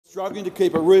struggling to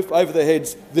keep a roof over their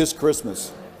heads this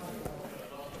Christmas.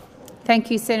 Thank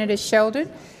you, Senator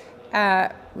Sheldon.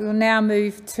 We will now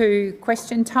move to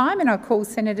question time, and I'll call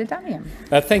Senator Duniam.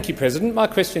 Thank you, President. My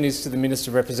question is to the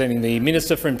Minister representing the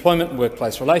Minister for Employment and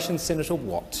Workplace Relations, Senator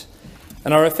Watt.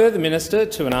 And I refer the Minister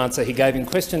to an answer he gave in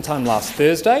question time last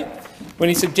Thursday when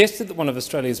he suggested that one of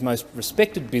Australia's most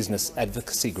respected business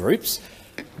advocacy groups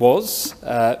was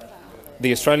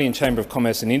the Australian Chamber of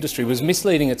Commerce and Industry was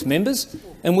misleading its members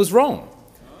and was wrong.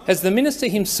 Has the Minister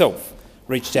himself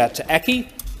reached out to ACCI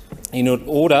in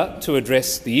order to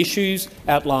address the issues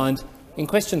outlined in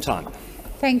question time?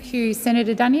 Thank you,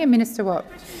 Senator Duniam. Minister Watt.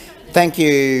 Thank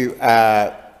you,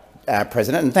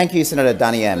 President, and thank you, Senator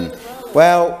Duniam.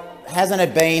 Well, hasn't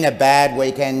it been a bad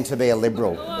weekend to be a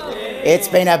Liberal? It's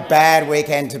been a bad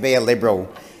weekend to be a Liberal.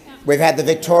 We've had the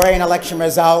Victorian election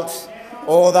result,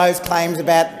 all those claims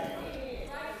about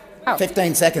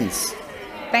 15 seconds.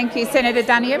 Thank you, Senator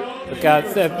Duniam.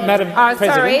 Madam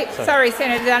President. Sorry,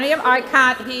 Senator Duniam. I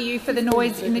can't hear you for the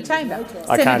noise in the chamber.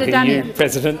 I can't hear you,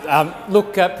 President.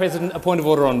 President, a point of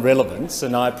order on relevance,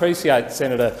 and I appreciate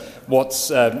Senator Watt's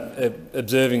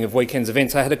observing of weekend's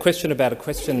events. I had a question about a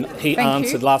question he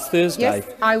answered last Thursday. Yes,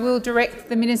 I will direct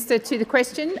the Minister to the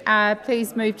question.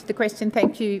 Please move to the question.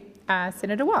 Thank you.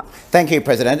 Senator Watt. Thank you,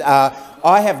 President.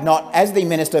 I have not, as the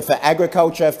Minister for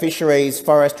Agriculture, Fisheries,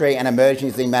 Forestry and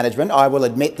Emergency Management, I will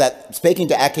admit that speaking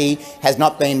to ACCI has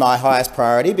not been my highest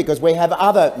priority because we have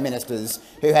other ministers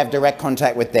who have direct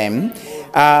contact with them.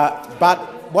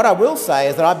 But what I will say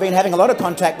is that I've been having a lot of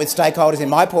contact with stakeholders in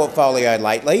my portfolio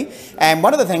lately, and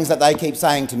one of the things that they keep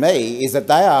saying to me is that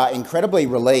they are incredibly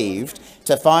relieved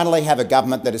to finally have a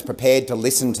government that is prepared to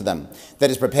listen to them,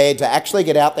 that is prepared to actually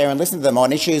get out there and listen to them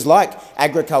on issues like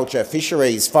agriculture,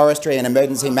 fisheries, forestry and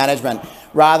emergency management,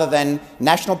 rather than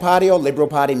National Party or Liberal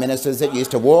Party ministers that used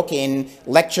to walk in,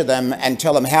 lecture them and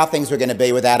tell them how things were going to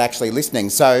be without actually listening.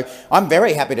 So I'm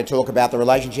very happy to talk about the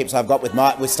relationships I've got with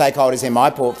stakeholders in my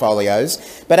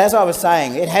portfolios. But as I was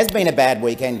saying, it has been a bad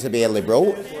weekend to be a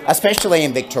Liberal, especially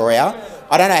in Victoria.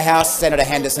 I don't know how Senator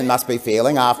Henderson must be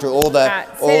feeling after all the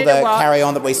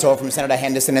carry-on that we saw from Senator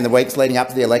Henderson in the weeks leading up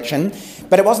to the election.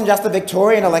 But it wasn't just the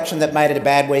Victorian election that made it a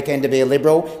bad weekend to be a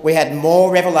Liberal. We had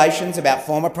more revelations about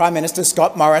former Prime Minister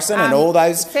Scott Morrison and all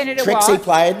those tricks he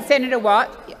played. Senator Watt,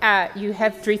 you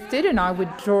have drifted, and I would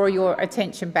draw your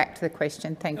attention back to the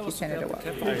question. Thank you, Senator Watt.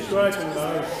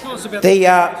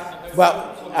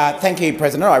 Thank you,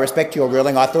 President. I respect your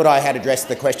ruling. I thought I had addressed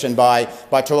the question by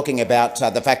talking about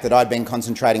the fact that I'd been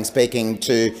concentrating speaking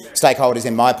to stakeholders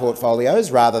in my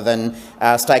portfolios rather than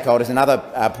stakeholders in other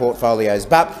portfolios.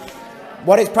 But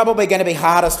what is probably going to be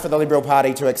hardest for the Liberal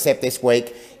Party to accept this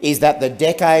week is that the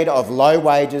decade of low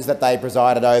wages that they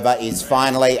presided over is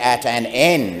finally at an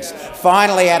end.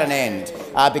 Finally at an end,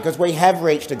 because we have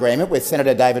reached agreement with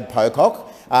Senator David Pocock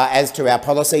as to our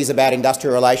policies about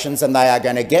industrial relations, and they are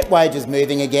going to get wages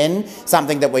moving again,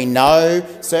 something that we know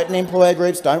certain employer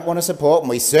groups don't want to support, and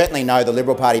we certainly know the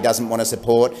Liberal Party doesn't want to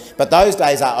support. But those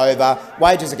days are over.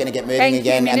 Wages are going to get moving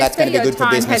again, and that's going to be good for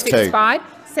business too. Expired.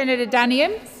 Senator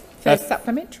Duniam. First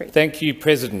supplementary. Thank you,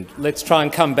 President. Let's try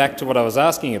and come back to what I was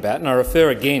asking about, and I refer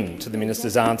again to the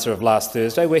Minister's answer of last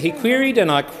Thursday, where he queried,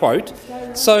 and I quote,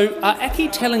 "So are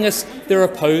ACCI telling us they're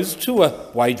opposed to a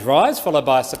wage rise?" followed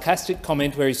by a sarcastic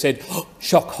comment where he said, "Oh,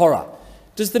 shock horror."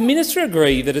 Does the Minister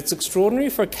agree that it's extraordinary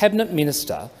for a Cabinet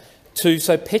Minister to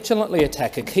so petulantly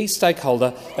attack a key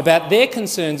stakeholder about their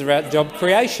concerns about job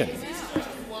creation?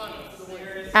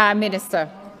 Minister.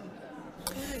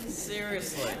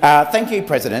 Thank you,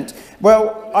 President.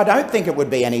 Well, I don't think it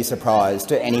would be any surprise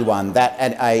to anyone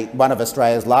that one of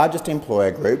Australia's largest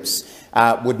employer groups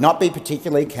would not be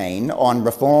particularly keen on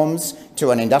reforms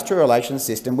to an industrial relations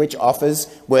system which offers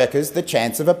workers the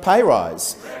chance of a pay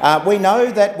rise. We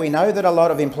know that a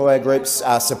lot of employer groups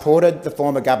supported the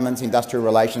former government's industrial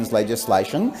relations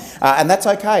legislation, and that's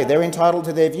okay. They're entitled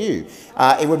to their view.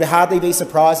 It would hardly be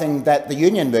surprising that the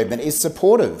union movement is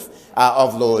supportive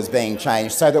of laws being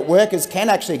changed so that workers can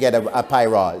actually get a pay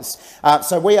rise.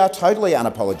 So we are totally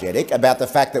unapologetic about the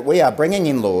fact that we are bringing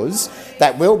in laws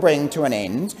that will bring to an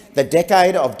end the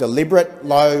decade of deliberate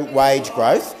low wage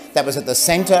growth that was at the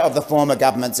centre of the former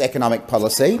government's economic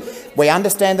policy. We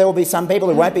understand there will be some people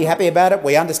who won't be happy about it.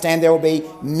 We understand there will be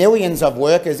millions of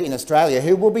workers in Australia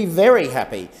who will be very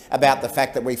happy about the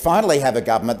fact that we finally have a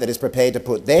government that is prepared to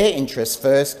put their interests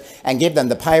first and give them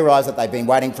the pay rise that they've been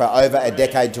waiting for over a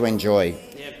decade to enjoy.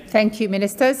 Thank you,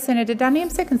 Minister. Senator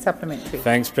Duniam, second supplementary.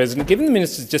 Thanks, President. Given the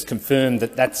Minister's just confirmed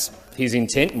that that's his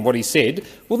intent and what he said,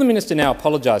 will the Minister now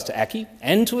apologise to ACCI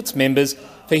and to its members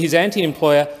for his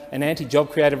anti-employer and anti-job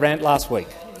creator rant last week?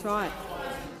 Right.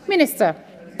 Minister.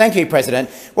 Thank you, President.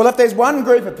 Well, if there's one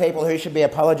group of people who should be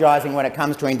apologising when it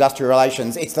comes to industrial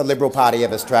relations, it's the Liberal Party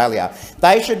of Australia.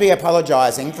 They should be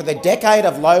apologising for the decade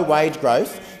of low wage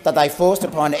growth that they forced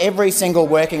upon every single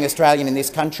working Australian in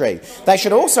this country. They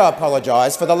should also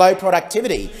apologise for the low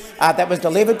productivity that was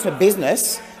delivered to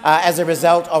business as a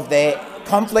result of their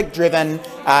conflict-driven,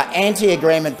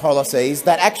 anti-agreement policies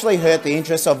that actually hurt the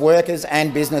interests of workers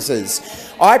and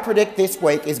businesses. I predict this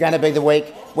week is going to be the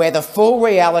week where the full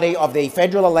reality of the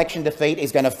federal election defeat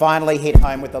is going to finally hit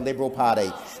home with the Liberal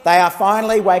Party. They are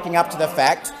finally waking up to the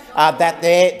fact that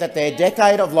their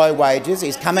decade of low wages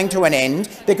is coming to an end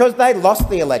because they lost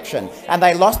the election, and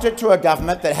they lost it to a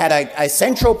government that had a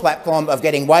central platform of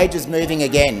getting wages moving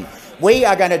again. We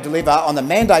are going to deliver on the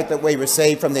mandate that we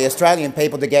received from the Australian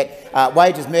people to get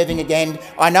wages moving again.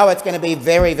 I know it's going to be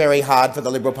very, very hard for the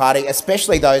Liberal Party,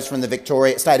 especially those from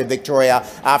the state of Victoria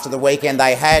after the weekend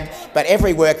they had, but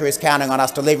every worker is counting on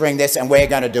us delivering this, and we're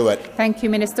going to do it. Thank you,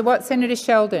 Minister Watt. Senator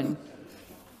Sheldon.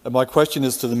 My question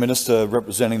is to the Minister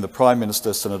representing the Prime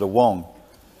Minister, Senator Wong.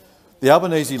 The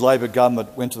Albanese Labor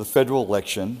government went to the federal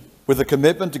election with a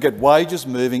commitment to get wages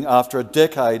moving after a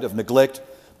decade of neglect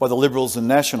by the Liberals and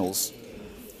Nationals.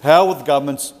 How will the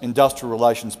government's industrial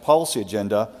relations policy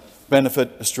agenda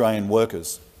benefit Australian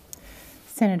workers?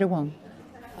 Senator Wong.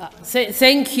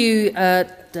 Thank you,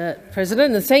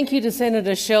 President, and thank you to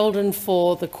Senator Sheldon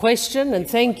for the question, and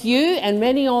thank you and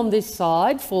many on this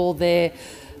side for their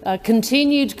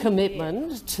continued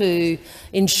commitment to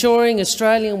ensuring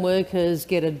Australian workers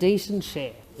get a decent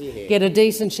share.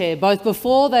 Both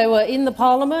before they were in the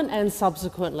parliament and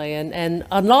subsequently. And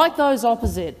unlike those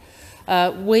opposite,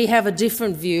 we have a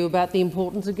different view about the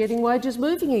importance of getting wages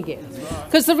moving again.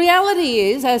 Because the reality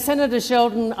is, as Senator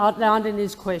Sheldon outlined in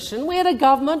his question,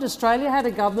 Australia had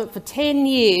a government for 10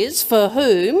 years for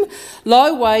whom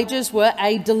low wages were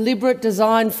a deliberate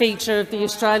design feature of the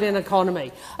Australian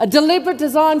economy. A deliberate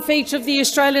design feature of the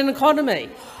Australian economy.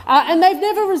 And they've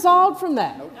never resolved from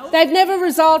that. They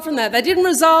didn't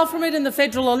resolve from it in the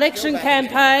federal election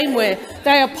campaign, where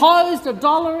they opposed a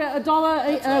dollar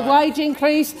wage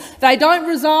increase. They don't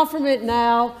resolve from it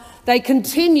now. They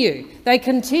continue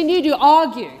to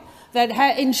argue that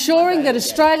ensuring that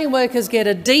Australian workers get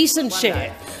a decent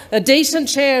share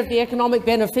of the economic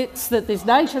benefits that this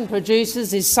nation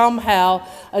produces is somehow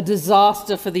a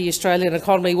disaster for the Australian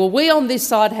economy. Well, we on this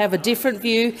side have a different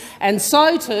view, and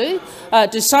so too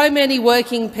do so many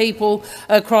working people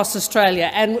across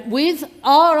Australia. And with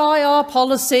our IR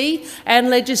policy and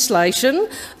legislation,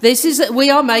 we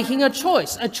are making a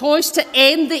choice to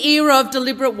end the era of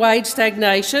deliberate wage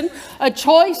stagnation, a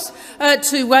choice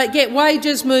to get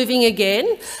wages moving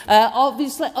again,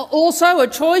 obviously also a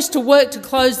choice to work to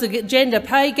close the gender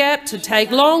pay gap, to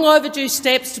take long overdue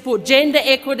steps to put gender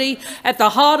equity at the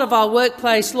heart of our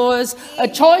workplace laws, a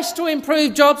choice to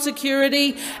improve job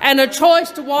security, and a choice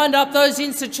to wind up those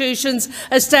institutions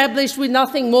established with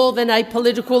nothing more than a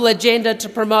political agenda to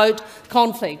promote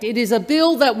conflict. It is a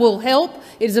bill that will help.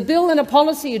 It is a bill and a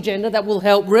policy agenda that will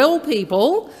help real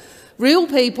people,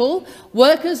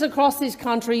 workers across this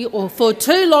country, or for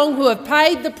too long who have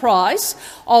paid the price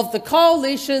of the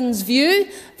coalition's view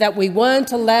that we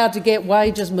weren't allowed to get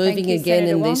wages moving again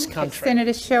in this country.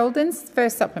 Senator Sheldon's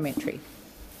first supplementary.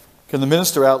 Can the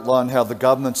Minister outline how the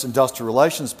government's industrial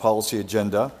relations policy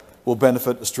agenda will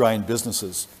benefit Australian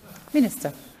businesses?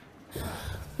 Minister.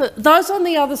 Those on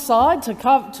the other side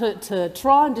to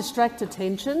try and distract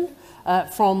attention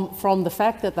from the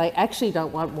fact that they actually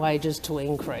don't want wages to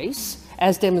increase,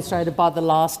 as demonstrated by the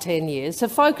last 10 years,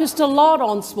 have focused a lot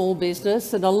on small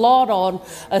business and a lot on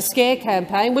a scare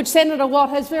campaign, which Senator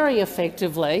Watt has very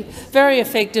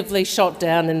effectively shot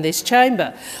down in this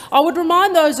chamber. I would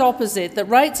remind those opposite that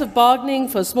rates of bargaining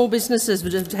for small businesses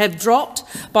have dropped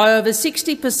by over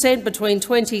 60% between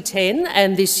 2010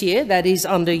 and this year. That is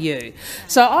under you.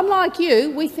 So, unlike you,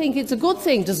 we think it's a good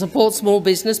thing to support small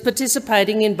business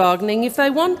participating in bargaining if they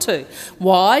want to.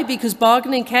 Why? Because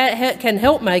bargaining can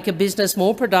help make a business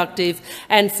more productive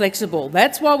and flexible.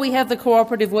 That's why we have the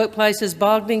Cooperative Workplaces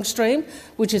bargaining stream,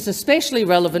 which is especially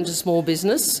relevant to small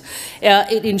business.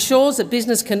 It ensures that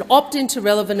business can opt into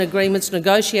relevant agreements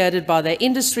negotiated by their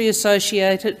industry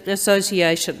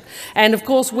association. And of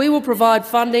course, we will provide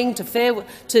funding to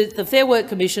the Fair Work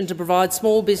Commission to provide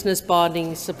small business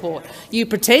bargaining support. You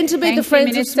pretend to be the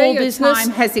friends of small business. Time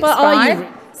has expired.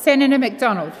 Senator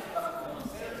McDonald.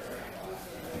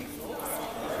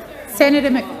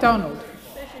 Senator McDonald.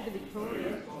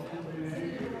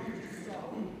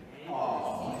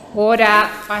 Order.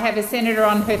 I have a senator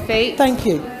on her feet. Thank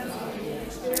you.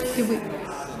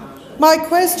 My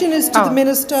question is to the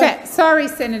Minister. Sorry,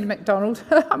 Senator McDonald.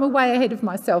 I'm way ahead of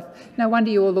myself. No wonder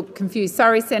you all look confused.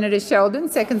 Sorry, Senator Sheldon.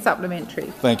 Second supplementary.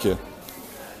 Thank you.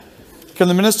 Can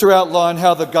the Minister outline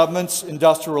how the government's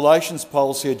industrial relations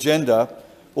policy agenda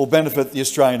will benefit the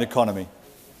Australian economy?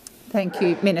 Thank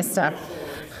you, Minister.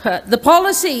 The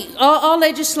policy, our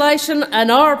legislation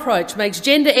and our approach makes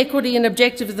gender equity an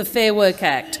objective of the Fair Work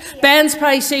Act, bans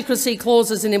pay secrecy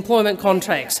clauses in employment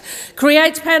contracts,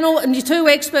 creates two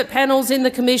expert panels in the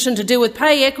Commission to deal with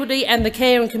pay equity and the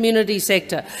care and community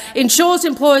sector, ensures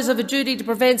employers have a duty to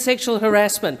prevent sexual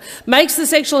harassment, makes the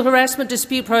sexual harassment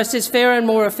dispute process fairer and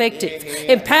more effective,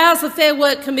 empowers the Fair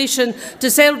Work Commission to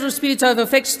settle disputes over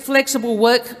flexible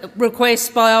work requests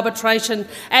by arbitration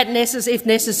if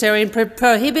necessary, and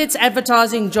prohibits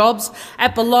advertising jobs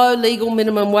at below legal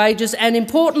minimum wages, and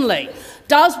importantly,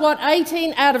 does what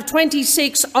 18 out of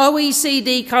 26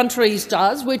 OECD countries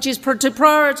does, which is to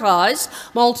prioritise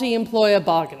multi-employer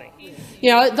bargaining.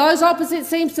 You know, those opposites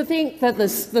seem to think that the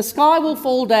sky will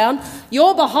fall down.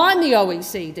 You're behind the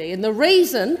OECD, and the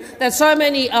reason that so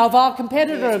many of our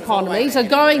competitor economies are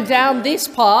going down this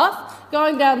path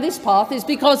is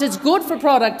because it's good for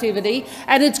productivity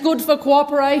and it's good for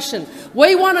cooperation.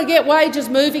 We want to get wages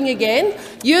moving again.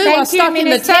 You are stuck in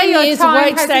the 10 years of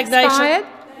wage stagnation.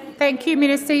 Thank you,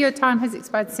 Minister. Your time has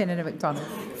expired. Senator McDonald.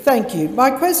 Thank you.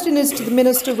 My question is to the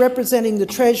Minister representing the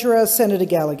Treasurer, Senator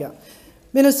Gallagher.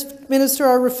 Minister,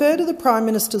 I refer to the Prime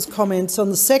Minister's comments on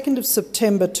the 2nd of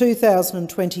September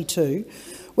 2022.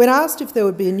 When asked if there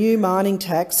would be a new mining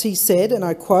tax, he said, and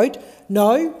I quote,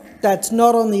 "No, that's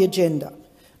not on the agenda."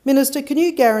 Minister, can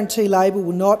you guarantee Labor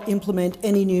will not implement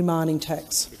any new mining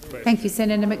tax? Thank you,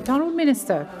 Senator McDonald.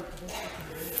 Minister.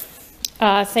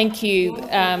 Thank you,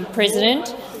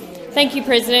 President. Thank you,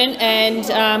 President, and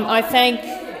I thank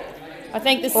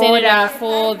the senator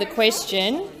for the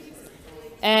question.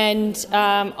 And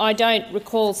I don't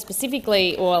recall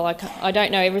specifically, or I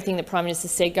don't know everything the Prime Minister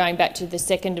said going back to the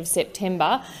 2nd of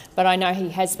September, but I know he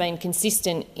has been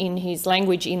consistent in his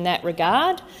language in that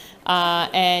regard. I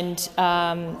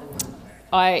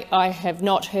have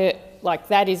not heard,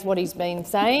 that is what he's been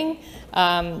saying.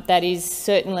 That is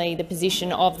certainly the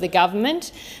position of the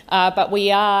government. But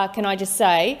we are, can I just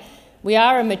say, we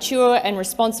are a mature and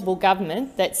responsible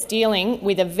government that's dealing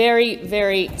with a very,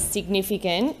 very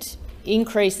significant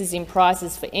increases in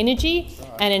prices for energy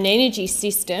and an energy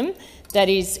system that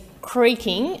is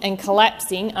creaking and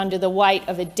collapsing under the weight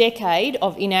of a decade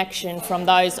of inaction from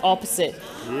those opposite.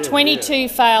 22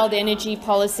 failed energy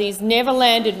policies, never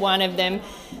landed one of them.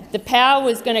 The power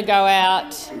was going to go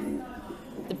out.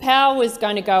 The power was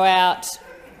going to go out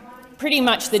pretty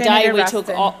much the day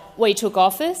we took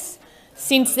office.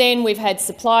 Since then, we've had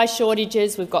supply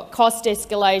shortages, we've got cost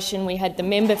escalation, we had the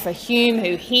member for Hume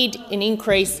who hid an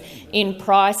increase in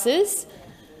prices.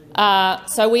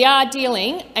 So we are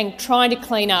dealing and trying to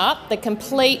clean up the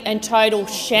complete and total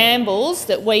shambles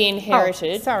that we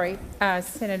inherited.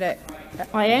 Senator.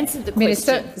 I answered the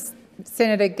question. Minister,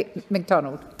 Senator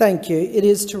McDonald. Thank you. It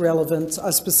is to relevance. I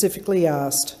specifically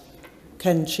asked,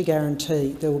 can she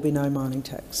guarantee there will be no mining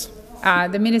tax?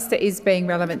 The Minister is being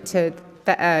relevant to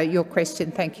your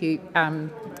question. Thank you,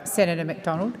 Senator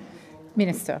McDonald.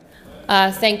 Minister.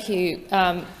 Thank you,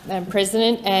 Madam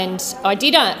President. And I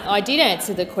did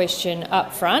answer the question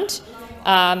up front.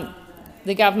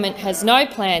 The government has no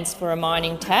plans for a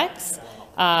mining tax.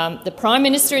 The Prime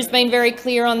Minister has been very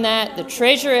clear on that. The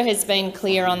Treasurer has been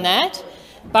clear on that.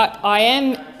 But I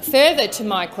am further to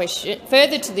my question,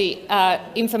 further to the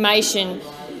information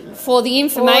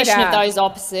of those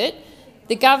opposite.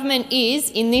 The government is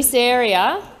in this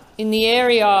area, in the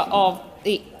area of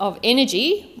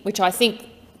energy, which I think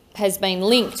has been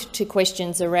linked to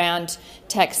questions around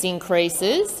tax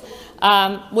increases.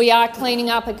 We are cleaning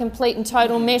up a complete and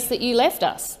total mess that you left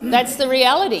us. That's the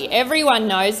reality. Everyone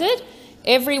knows it.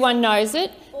 Everyone knows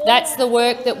it. That's the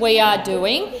work that we are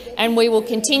doing, and we will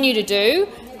continue to do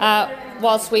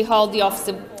whilst we hold the office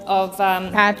of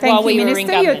while we were in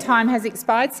government. Your time has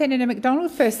expired. Senator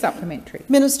McDonald, first supplementary.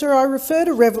 Minister, I refer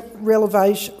to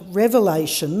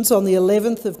revelations on the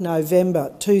 11th of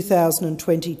November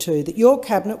 2022 that your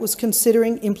cabinet was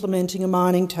considering implementing a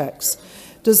mining tax.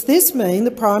 Does this mean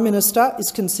the Prime Minister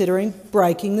is considering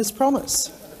breaking this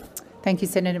promise? Thank you,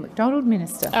 Senator McDonald.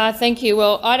 Minister. Thank you.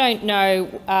 Well, I don't know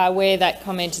where that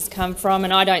comment has come from,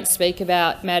 and I don't speak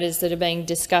about matters that are being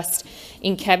discussed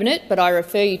in Cabinet, but I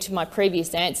refer you to my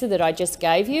previous answer that I just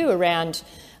gave you around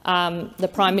the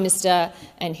Prime Minister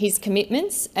and his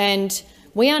commitments. And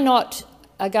we are not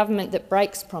a government that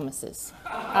breaks promises. So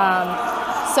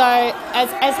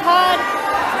as hard...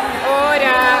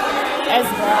 Order.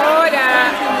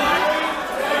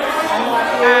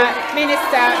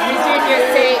 Minister, resume your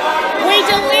seat.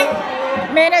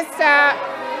 Minister,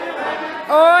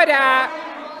 order.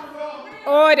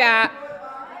 Order.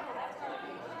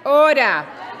 Order.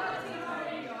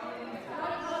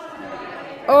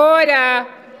 Order.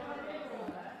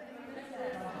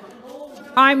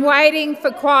 I'm waiting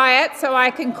for quiet so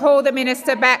I can call the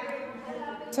minister back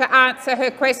to answer her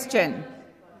question.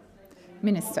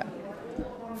 Minister.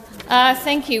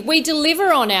 Thank you. We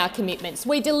deliver on our commitments.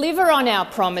 We deliver on our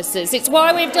promises. It's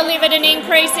why we've delivered an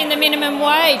increase in the minimum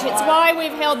wage. It's why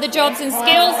we've held the Jobs and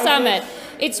Skills Summit.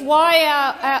 It's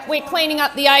why we're cleaning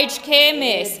up the aged care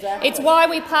mess. It's why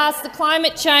we passed the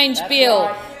climate change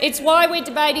bill. It's why we're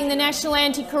debating the National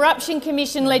Anti-Corruption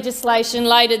Commission legislation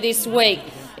later this week.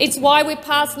 It's why we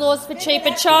passed laws for cheaper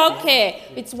childcare.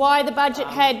 It's why the budget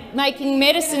had making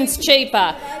medicines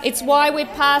cheaper. It's why we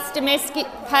passed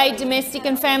paid domestic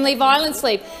and family violence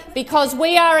leave, because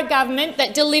we are a government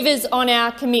that delivers on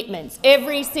our commitments,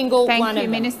 every single one of them. Thank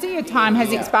you, Minister. Your time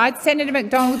has expired. Senator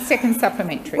McDonald, second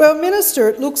supplementary. Well, Minister,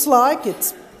 it looks like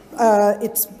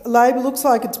Labor looks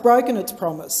like it's broken its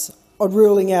promise on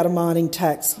ruling out a mining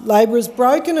tax. Labor has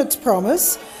broken its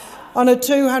promise on a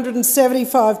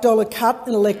 $275 cut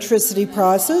in electricity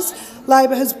prices.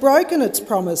 Labor has broken its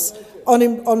promise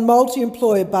on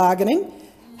multi-employer bargaining.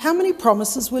 How many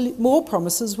more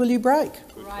promises will you break?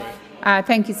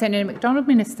 Thank you, Senator McDonald.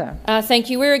 Minister. Thank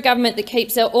you. We're a government that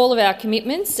keeps all of our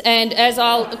commitments, and as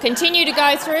I'll continue to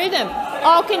go through them,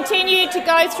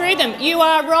 You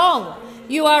are wrong.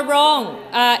 You are wrong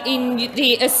in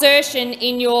the assertion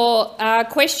in your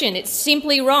question. It's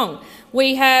simply wrong.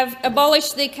 We have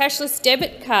abolished the cashless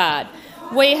debit card.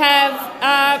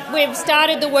 We've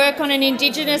started the work on an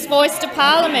Indigenous voice to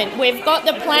Parliament. We've got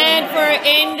the plan for an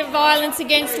end of violence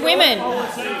against women.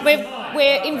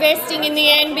 We're investing in the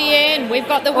NBN. We've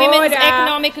got the Women's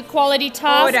Economic Equality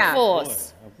Task Force.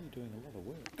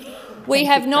 We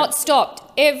have not stopped.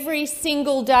 Every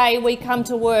single day we come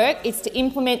to work is to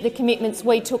implement the commitments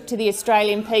we took to the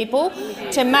Australian people,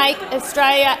 to make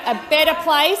Australia a better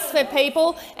place for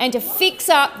people and to fix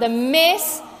up the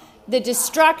mess, the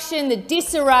destruction, the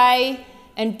disarray,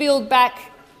 and build back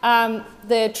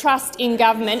the trust in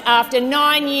government after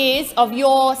 9 years of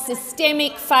your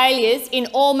systemic failures in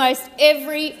almost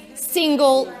every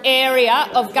single area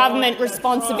of government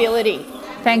responsibility.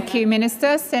 Thank you,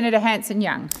 Minister. Senator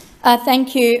Hanson-Young.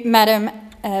 Thank you, Madam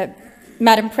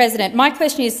President. My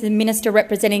question is to the Minister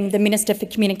representing the Minister for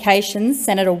Communications,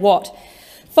 Senator Watt.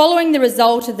 Following the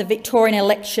result of the Victorian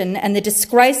election and the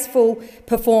disgraceful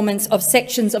performance of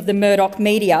sections of the Murdoch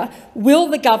media, will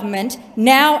the government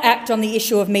now act on the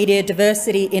issue of media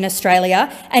diversity in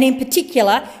Australia and, in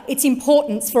particular, its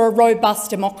importance for a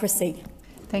robust democracy?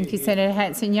 Thank you, Senator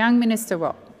Hanson-Young. Minister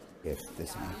Watt. Yes,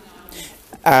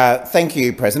 thank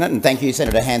you, President, and thank you,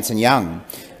 Senator Hanson-Young.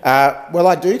 Well,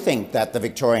 I do think that the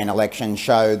Victorian election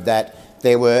showed that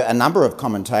there were a number of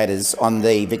commentators on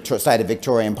the state of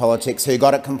Victorian politics who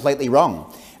got it completely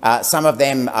wrong. Some of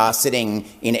them are sitting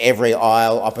in every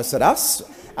aisle opposite us.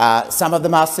 Some of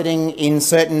them are sitting in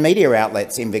certain media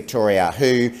outlets in Victoria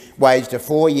who waged a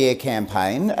 4-year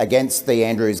campaign against the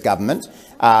Andrews government,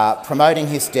 promoting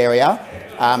hysteria,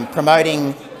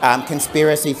 promoting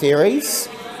conspiracy theories,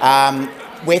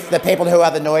 with the people who are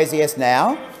the noisiest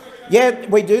now. Yeah,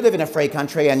 we do live in a free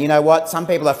country, and you know what? Some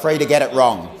people are free to get it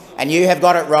wrong. And you have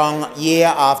got it wrong year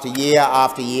after year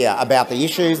after year about the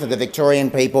issues that the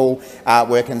Victorian people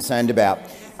were concerned about.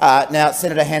 Now,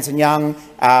 Senator Hanson-Young,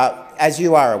 as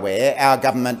you are aware, our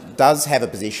government does have a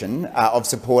position of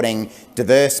supporting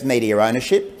diverse media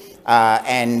ownership.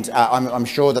 I'm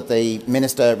sure that the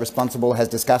minister responsible has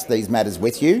discussed these matters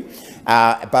with you,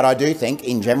 but I do think,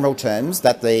 in general terms,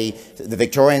 that the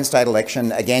Victorian state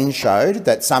election again showed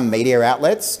that some media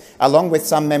outlets, along with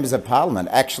some members of parliament,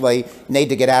 actually need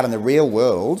to get out in the real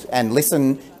world and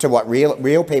listen to what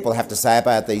real people have to say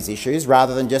about these issues,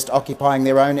 rather than just occupying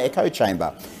their own echo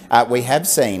chamber. We have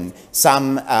seen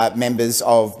some members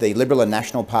of the Liberal and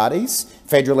National parties,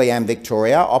 federally and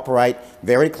Victoria, operate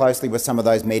very closely with some of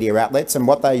those media outlets, and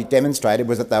what they demonstrated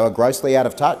was that they were grossly out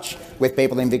of touch with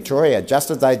people in Victoria, just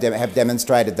as they have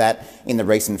demonstrated that in the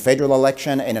recent federal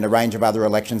election and in a range of other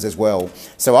elections as well.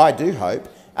 So I do hope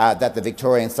that the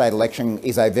Victorian state election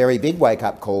is a very big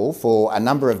wake-up call for a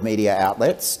number of media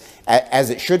outlets, as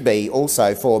it should be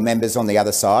also for members on the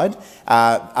other side.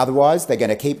 Otherwise, they're going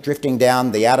to keep drifting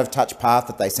down the out-of-touch path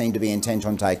that they seem to be intent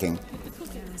on taking.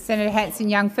 Senator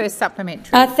Hanson-Young, first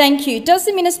supplementary. Thank you. Does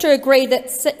the minister agree that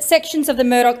sections of the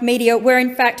Murdoch media were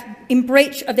in fact in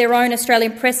breach of their own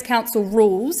Australian Press Council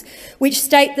rules, which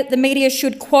state that the media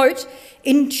should, quote,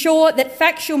 ensure that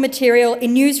factual material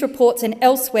in news reports and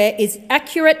elsewhere is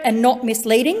accurate and not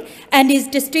misleading and is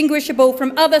distinguishable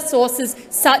from other sources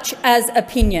such as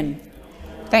opinion?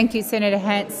 Thank you, Senator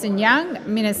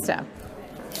Hanson-Young. Minister.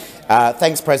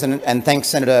 Thanks, President, and thanks,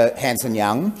 Senator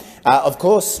Hanson-Young. Of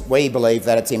course, we believe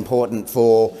that it's important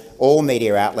for all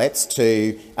media outlets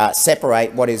to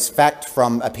separate what is fact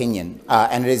from opinion,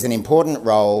 and it is an important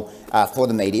role for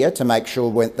the media to make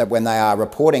sure that when they are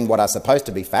reporting what are supposed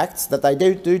to be facts, that they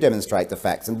do demonstrate the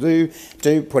facts and do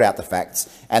put out the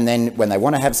facts. And then when they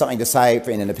want to have something to say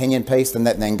in an opinion piece,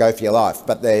 then go for your life.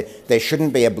 But there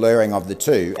shouldn't be a blurring of the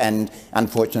two. And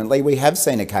unfortunately, we have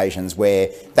seen occasions where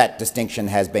that distinction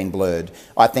has been blurred.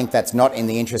 I think that's not in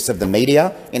the interests of the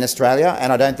media in Australia,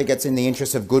 and I don't think it's in the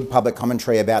interests of good public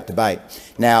commentary about debate.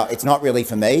 Now, it's not really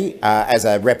for me, as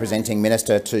a representing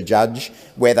minister, to judge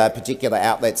whether particular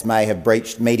outlets may have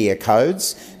breached media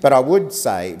codes, but I would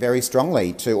say very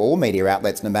strongly to all media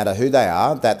outlets, no matter who they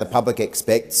are, that the public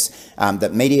expects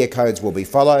that media codes will be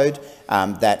followed,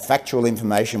 that factual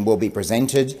information will be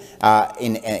presented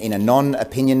in a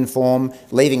non-opinion form,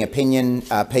 leaving opinion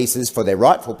pieces for their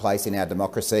rightful place in our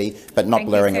democracy, but not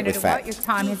blurring it with fact. Your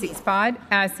time has expired.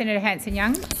 Senator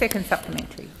Hanson-Young, second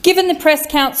supplementary. Given the Press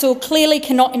Council clearly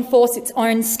cannot enforce its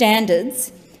own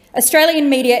standards, Australian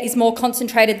media is more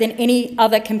concentrated than any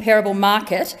other comparable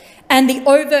market, and the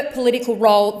overt political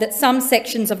role that some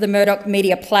sections of the Murdoch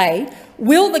media play,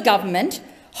 will the government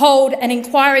hold an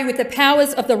inquiry with the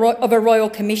powers of a Royal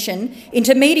Commission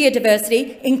into media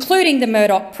diversity, including the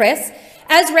Murdoch press,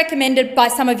 as recommended by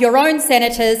some of your own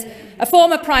senators, a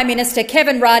former Prime Minister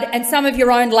Kevin Rudd, and some of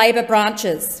your own Labor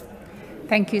branches?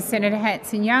 Thank you, Senator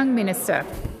Hanson-Young. Minister.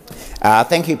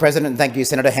 Thank you, President, and thank you,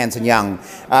 Senator Hanson-Young.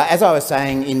 As I was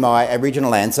saying in my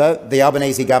original answer, the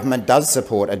Albanese government does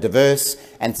support a diverse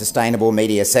and sustainable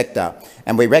media sector,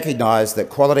 and we recognise that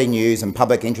quality news and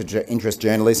public interest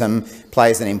journalism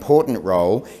plays an important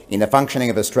role in the functioning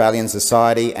of Australian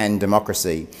society and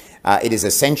democracy. It is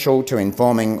essential to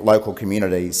informing local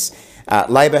communities.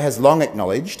 Labor has long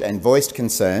acknowledged and voiced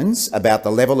concerns about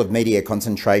the level of media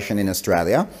concentration in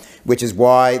Australia, which is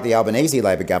why the Albanese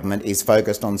Labor government is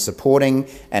focused on supporting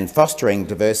and fostering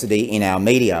diversity in our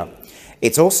media.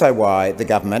 It's also why the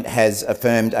government has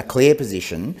affirmed a clear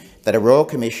position that a Royal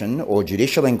Commission or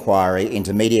judicial inquiry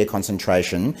into media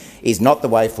concentration is not the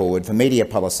way forward for media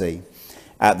policy.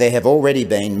 There have already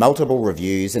been multiple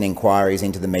reviews and inquiries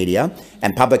into the media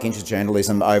and public interest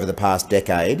journalism over the past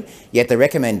decade, yet the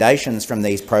recommendations from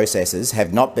these processes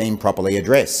have not been properly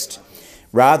addressed.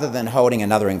 Rather than holding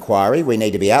another inquiry, we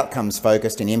need to be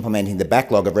outcomes-focused in implementing the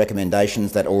backlog of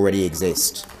recommendations that already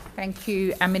exist. Thank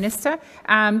you, Minister.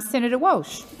 Senator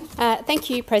Walsh. Thank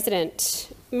you,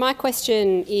 President. My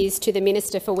question is to the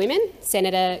Minister for Women,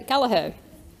 Senator Gallagher.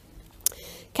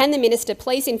 Can the Minister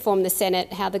please inform the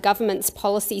Senate how the government's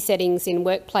policy settings in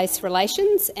workplace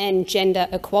relations and gender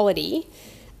equality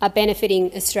are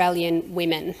benefiting Australian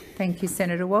women? Thank you,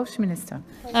 Senator Walsh. Minister.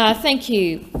 Thank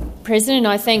you, President.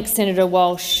 I thank Senator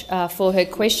Walsh for her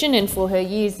question and for her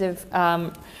years of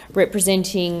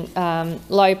representing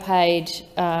low-paid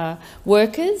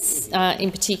workers, in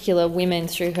particular women,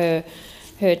 through her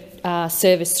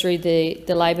service through the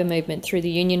labour movement, through the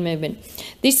union movement.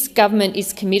 This government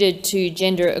is committed to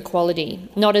gender equality,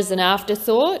 not as an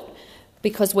afterthought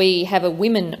because we have a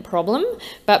women problem,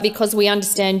 but because we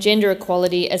understand gender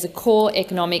equality as a core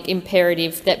economic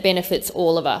imperative that benefits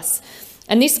all of us.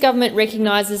 And this government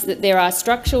recognises that there are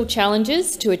structural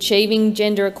challenges to achieving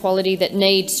gender equality that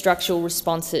need structural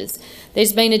responses.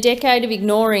 There's been a decade of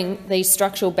ignoring these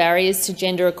structural barriers to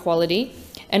gender equality,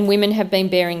 and women have been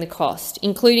bearing the cost,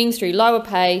 including through lower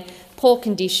pay, poor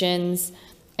conditions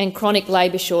and chronic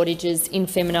labour shortages in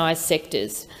feminised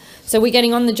sectors. So we're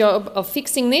getting on the job of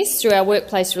fixing this through our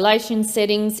workplace relations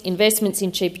settings, investments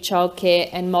in cheaper childcare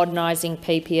and modernising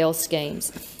PPL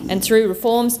schemes, and through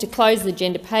reforms to close the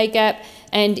gender pay gap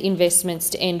and investments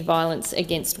to end violence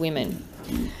against women.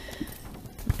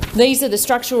 These are the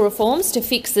structural reforms to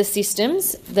fix the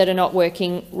systems that are not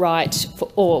working right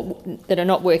or that are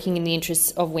not working in the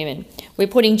interests of women. We're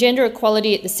putting gender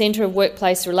equality at the centre of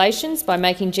workplace relations by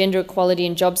making gender equality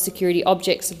and job security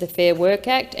objects of the Fair Work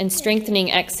Act and strengthening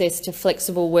access to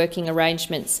flexible working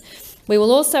arrangements. We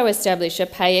will also establish a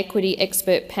pay equity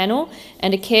expert panel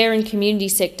and a care and community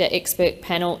sector expert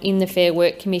panel in the Fair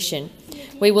Work Commission.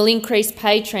 We will increase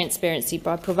pay transparency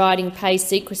by providing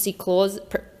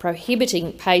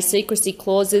prohibiting pay secrecy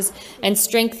clauses and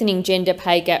strengthening gender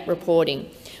pay gap reporting.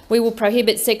 We will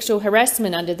prohibit sexual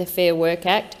harassment under the Fair Work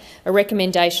Act, a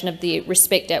recommendation of the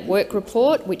Respect at Work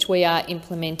report, which we are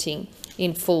implementing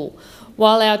in full.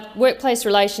 While our workplace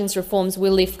relations reforms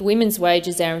will lift women's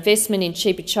wages, our investment in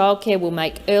cheaper childcare will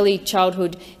make early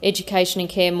childhood education and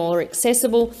care more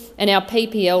accessible, and our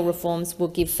PPL reforms will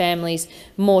give families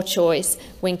more choice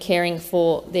when caring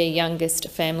for their youngest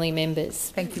family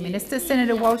members. Thank you, Minister.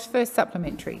 Senator Walsh, first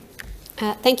supplementary.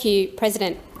 Thank you,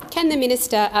 President. Can the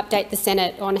minister update the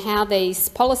Senate on how these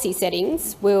policy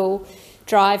settings will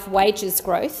drive wages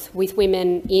growth with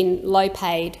women in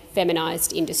low-paid,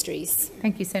 feminised industries?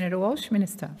 Thank you, Senator Walsh.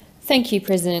 Minister. Thank you,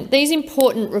 President. These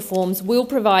important reforms will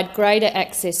provide greater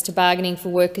access to bargaining for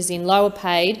workers in lower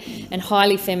paid and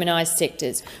highly feminised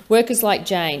sectors. Workers like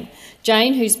Jane.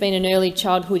 Jane, who's been an early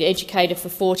childhood educator for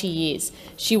 40 years.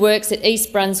 She works at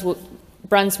East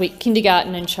Brunswick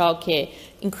Kindergarten and Childcare.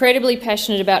 Incredibly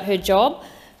passionate about her job,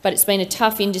 but it's been a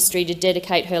tough industry to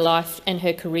dedicate her life and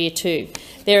her career to.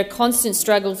 There are constant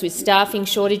struggles with staffing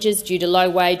shortages due to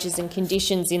low wages and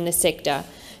conditions in the sector.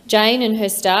 Jane and her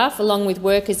staff, along with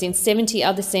workers in 70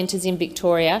 other centres in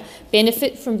Victoria,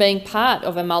 benefit from being part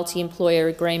of a multi-employer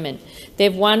agreement.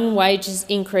 They've won wages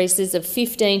increases of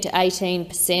 15% to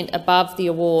 18% above the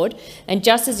award, and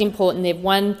just as important, they've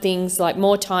won things like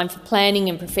more time for planning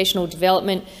and professional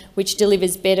development, which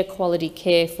delivers better quality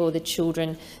care for the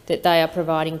children that they are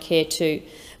providing care to.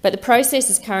 But the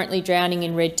process is currently drowning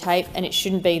in red tape, and it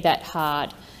shouldn't be that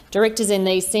hard. Directors in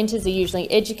these centres are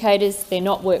usually educators, they're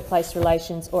not workplace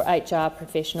relations or HR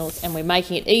professionals, and we're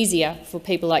making it easier for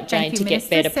people like Jane to get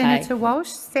better pay. Senator Walsh,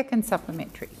 second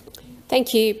supplementary.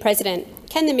 Thank you, President.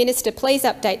 Can the minister please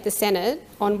update the Senate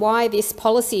on why this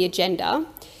policy agenda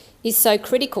is so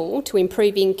critical to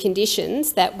improving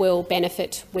conditions that will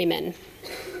benefit women?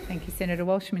 Thank you, Senator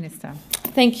Walsh. Minister.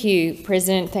 Thank you,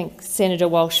 President. Thanks, Senator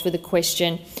Walsh, for the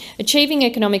question. Achieving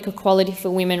economic equality for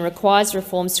women requires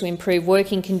reforms to improve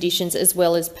working conditions as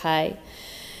well as pay.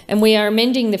 And we are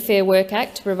amending the Fair Work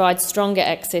Act to provide stronger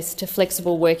access to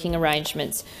flexible working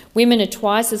arrangements. Women are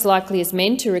twice as likely as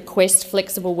men to request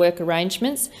flexible work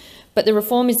arrangements, but the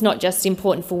reform is not just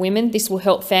important for women. This will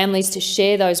help families to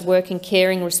share those work and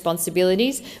caring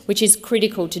responsibilities, which is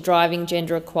critical to driving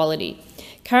gender equality.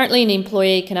 Currently, an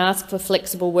employee can ask for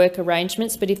flexible work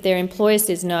arrangements, but if their employer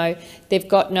says no, they've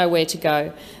got nowhere to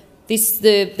go.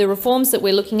 The reforms that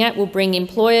we're looking at will bring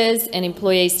employers and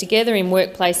employees together in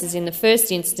workplaces in the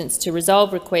first instance to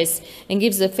resolve requests and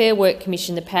gives the Fair Work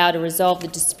Commission the power to resolve the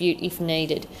dispute if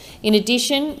needed. In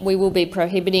addition, we're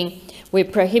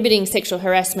prohibiting sexual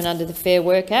harassment under the Fair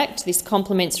Work Act. This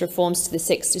complements reforms to the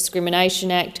Sex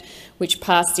Discrimination Act, which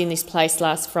passed in this place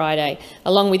last Friday.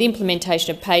 Along with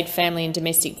implementation of paid family and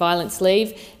domestic violence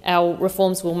leave, our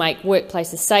reforms will make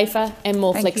workplaces safer and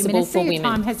more flexible for women. Your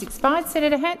time has expired.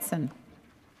 Senator Hanson.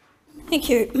 Thank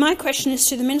you. My question is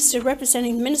to the Minister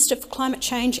representing the Minister for Climate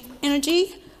Change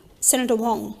Energy, Senator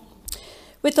Wong.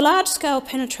 With the large-scale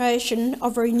penetration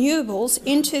of renewables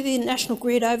into the national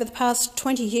grid over the past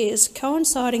 20 years,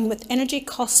 coinciding with energy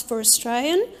costs for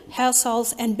Australian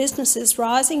households and businesses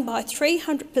rising by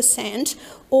 300%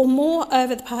 or more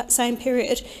over the same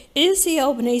period, is the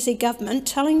Albanese government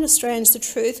telling Australians the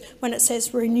truth when it says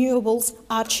renewables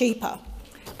are cheaper?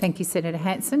 Thank you, Senator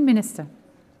Hanson. Minister.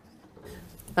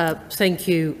 Thank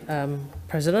you,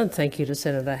 President. Thank you to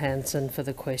Senator Hanson for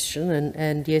the question.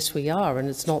 And yes, we are. And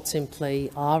it's not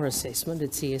simply our assessment,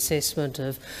 it's the assessment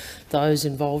of those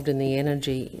involved in the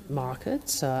energy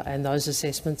markets, and those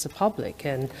assessments are public.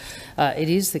 And it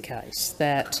is the case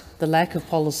that the lack of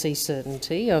policy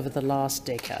certainty over the last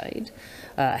decade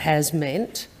has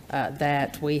meant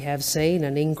that we have seen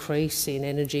an increase in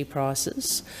energy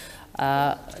prices,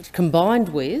 combined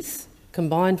with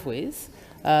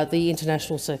the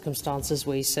international circumstances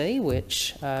we see,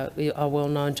 which are well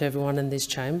known to everyone in this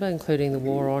chamber, including the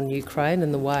war on Ukraine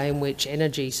and the way in which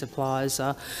energy supplies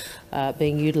are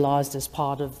being utilised as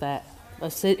part of that,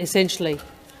 essentially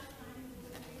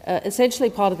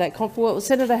part of that conflict. Well,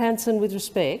 Senator Hanson, with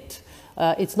respect,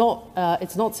 it's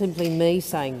not simply me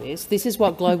saying this. This is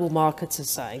what global markets are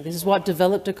saying. This is what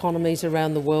developed economies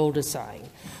around the world are saying.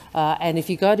 And if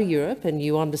you go to Europe and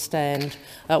you understand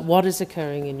what is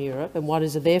occurring in Europe and what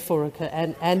is therefore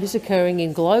and is occurring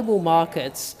in global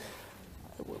markets,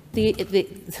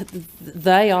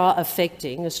 they are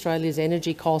affecting Australia's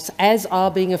energy costs, as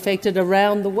are being affected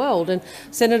around the world. And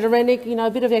Senator Rennick, a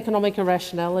bit of economic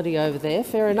irrationality over there,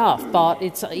 fair enough. But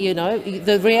it's,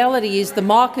 the reality is the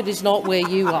market is not where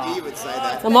you are.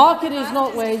 The market is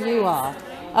not where you are.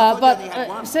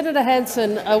 But Senator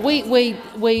Hanson, we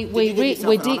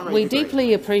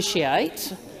deeply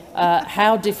appreciate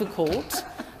how difficult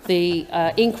the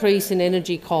increase in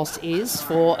energy costs is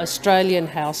for Australian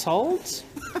households.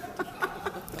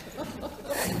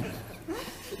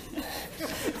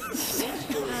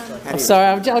 Sorry,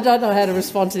 I don't know how to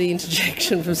respond to the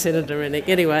interjection from Senator Rennick.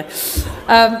 Anyway,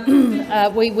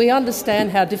 we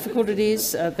understand how difficult it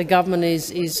is. The government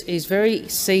is very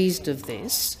seized of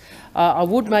this. I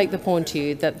would make the point to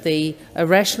you that the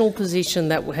irrational position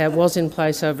that was in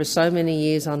place over so many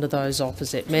years under those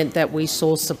opposite meant that we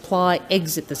saw supply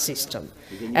exit the system.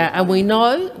 And we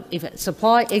know if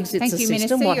supply exits the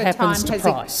system, what happens to price.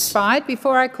 Your time has expired.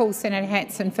 Before I call Senator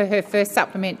Hanson for her first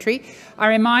supplementary, I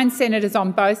remind senators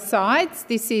on both sides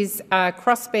this is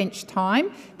crossbench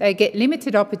time. They get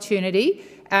limited opportunity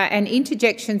and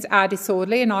interjections are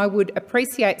disorderly, and I would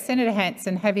appreciate Senator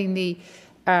Hanson having the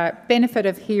benefit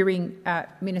of hearing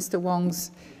Minister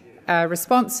Wong's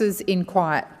responses in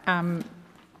quiet.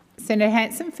 Senator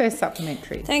Hanson, first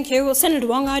supplementary. Thank you. Well, Senator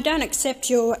Wong, I don't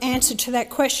accept your answer to that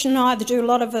question. Neither do a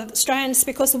lot of Australians,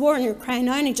 because the war in Ukraine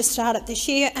only just started this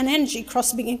year and energy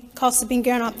costs have been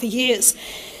going up for years.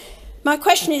 My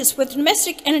question is, with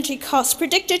domestic energy costs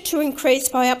predicted to increase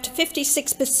by up to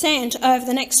 56% over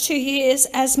the next 2 years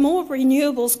as more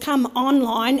renewables come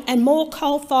online and more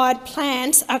coal-fired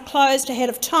plants are closed ahead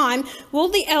of time, will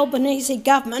the Albanese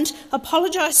government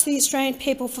apologise to the Australian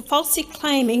people for falsely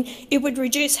claiming it would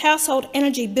reduce household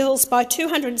energy bills by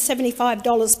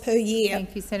 $275 per year?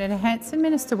 Thank you, Senator Hanson.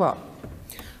 Minister Watt.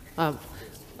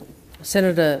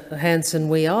 Senator Hanson,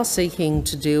 we are seeking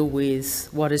to deal with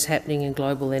what is happening in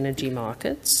global energy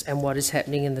markets and what is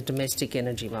happening in the domestic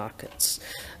energy markets.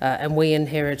 And we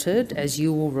inherited, as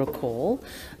you will recall,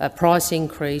 a price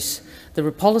increase,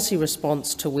 the policy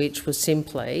response to which was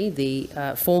simply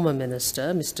the former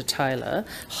minister, Mr Taylor,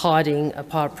 hiding a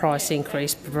price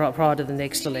increase prior to the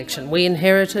next election. We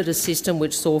inherited a system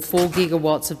which saw 4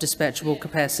 gigawatts of dispatchable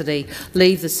capacity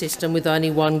leave the system with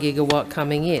only 1 gigawatt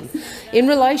coming in. In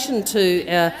relation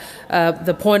to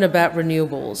the point about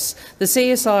renewables, the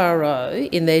CSIRO,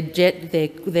 in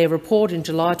their report in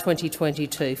July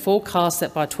 2022, forecast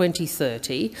that by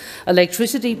 2030,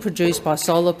 electricity produced by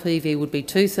solar PV would be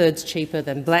 2/3 cheaper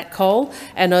than black coal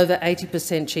and over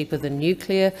 80% cheaper than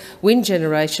nuclear. Wind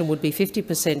generation would be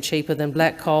 50% cheaper than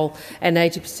black coal and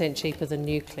 80% cheaper than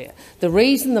nuclear. The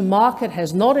reason the market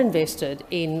has not invested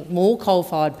in more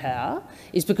coal-fired power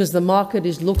is because the market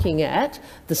is looking at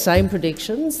the same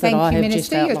predictions that I have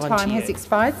just outlined to you. Your time has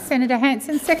expired. Senator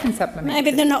Hanson, second supplementary.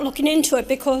 Maybe they're not looking into it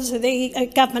because of the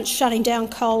government shutting down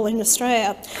coal in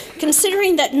Australia.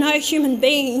 Considering that no human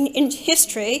being in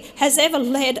history has ever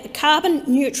led a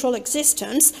carbon-neutral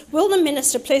existence, will the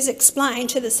minister please explain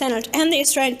to the Senate and the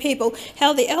Australian people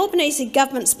how the Albanese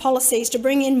government's policies to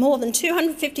bring in more than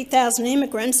 250,000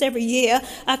 immigrants every year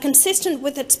are consistent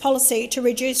with its policy to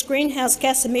reduce greenhouse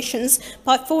gas emissions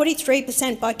by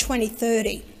 43% by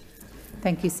 2030?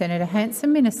 Thank you, Senator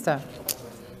Hanson. Minister.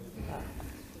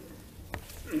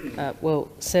 Well,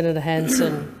 Senator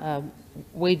Hanson,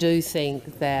 we do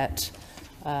think that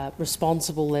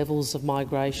responsible levels of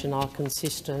migration are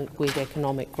consistent with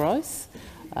economic growth,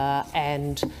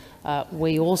 and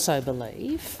we also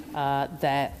believe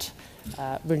that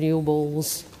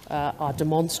renewables are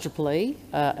demonstrably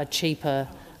a cheaper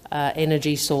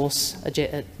energy source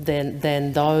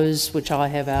than those which I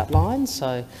have outlined,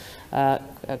 so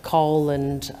coal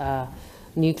and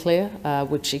nuclear,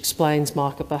 which explains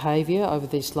market behaviour over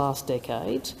this last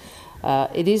decade.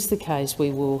 It is the case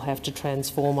we will have to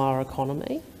transform our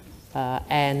economy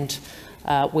and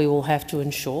we will have to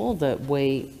ensure that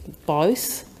we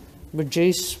both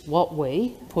reduce what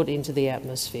we put into the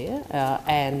atmosphere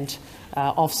and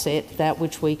offset that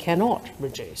which we cannot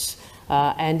reduce.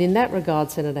 And in that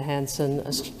regard, Senator Hanson,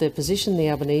 the position the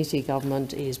Albanese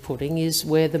government is putting is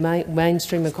where the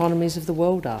mainstream economies of the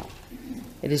world are.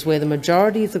 It is where the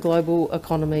majority of the global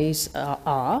economies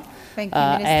are. Thank you,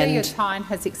 Minister. Your time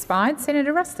has expired.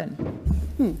 Senator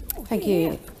Ruston. Thank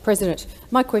you, President.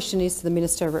 My question is to the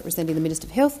Minister representing the Minister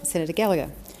of Health, Senator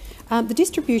Gallagher. The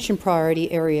distribution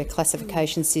priority area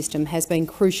classification system has been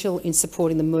crucial in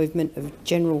supporting the movement of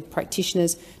general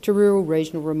practitioners to rural,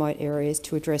 regional, remote areas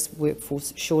to address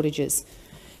workforce shortages.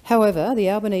 However, the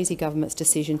Albanese government's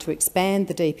decision to expand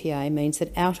the DPA means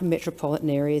that outer metropolitan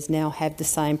areas now have the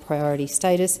same priority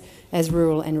status as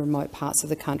rural and remote parts of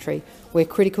the country, where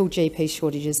critical GP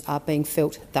shortages are being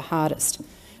felt the hardest.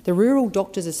 The Rural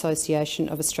Doctors Association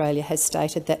of Australia has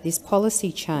stated that this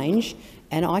policy change,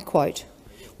 and I quote,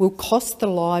 will cost the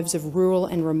lives of rural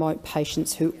and remote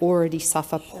patients who already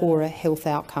suffer poorer health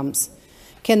outcomes.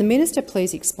 Can the minister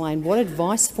please explain what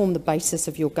advice formed the basis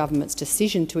of your government's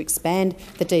decision to expand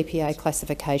the DPA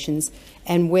classifications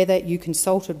and whether you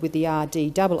consulted with the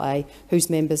RDAA,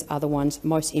 whose members are the ones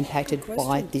most impacted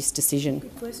by this decision?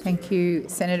 Thank you,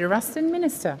 Senator Ruston.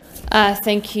 Minister.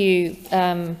 Thank you,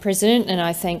 President, and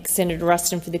I thank Senator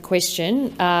Ruston for the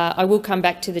question. I will come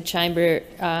back to the chamber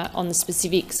on the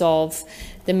specifics of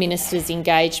the minister's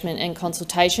engagement and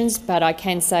consultations, but I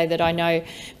can say that I know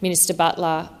Minister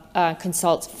Butler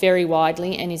consults very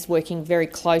widely and is working very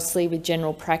closely with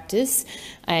general practice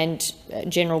and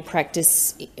general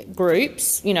practice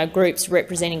groups, groups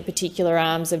representing particular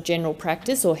arms of general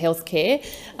practice or healthcare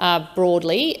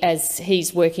broadly, as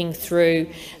he's working through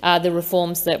the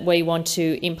reforms that we want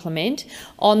to implement.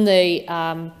 On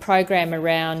the program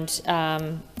around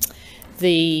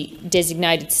the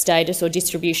designated status or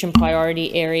distribution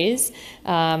priority areas,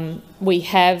 we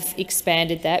have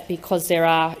expanded that because there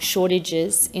are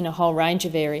shortages in a whole range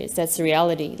of areas. That's the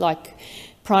reality. Like,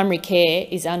 primary care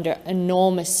is under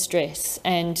enormous stress,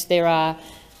 and there are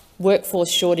workforce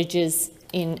shortages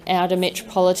in outer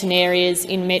metropolitan areas,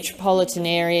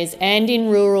 and in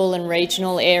rural and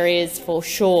regional areas for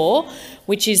sure,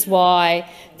 which is why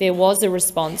there was a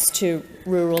response to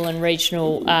rural and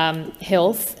regional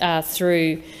health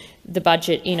through the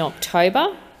budget in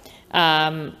October,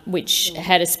 which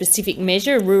had a specific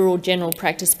measure, a rural general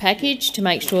practice package, to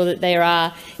make sure that there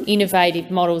are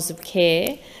innovative models of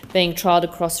care being trialled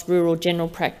across rural general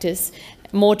practice,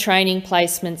 more training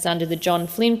placements under the John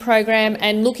Flynn program,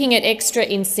 and looking at extra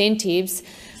incentives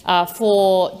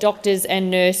for doctors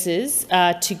and nurses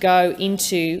to go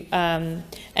into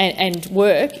and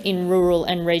work in rural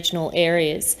and regional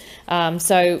areas.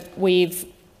 So we're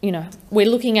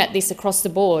looking at this across the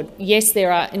board. Yes,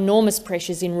 there are enormous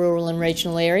pressures in rural and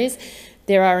regional areas.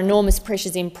 There are enormous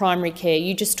pressures in primary care.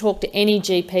 You just talk to any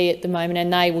GP at the moment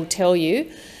and they will tell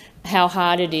you how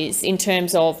hard it is in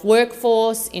terms of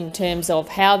workforce, in terms of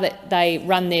how they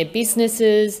run their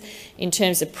businesses, in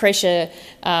terms of pressure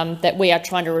that we are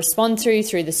trying to respond through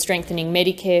the Strengthening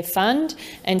Medicare Fund,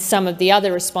 and some of the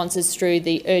other responses through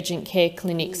the urgent care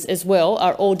clinics as well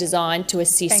are all designed to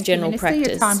assist general practice.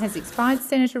 Your time has expired.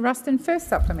 Senator Ruston, first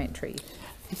supplementary.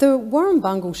 The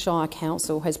Warrumbungle Shire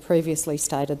Council has previously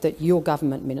stated that your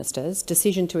government minister's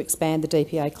decision to expand the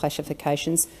DPA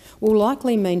classifications will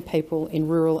likely mean people in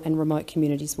rural and remote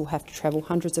communities will have to travel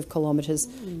hundreds of kilometres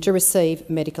to receive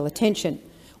medical attention.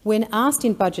 When asked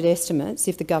in budget estimates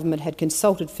if the government had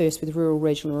consulted first with rural,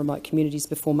 regional and remote communities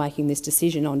before making this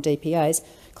decision on DPA's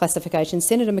classification,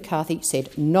 Senator McCarthy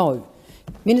said no.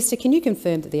 Minister, can you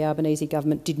confirm that the Albanese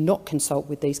government did not consult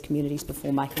with these communities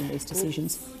before making these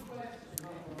decisions?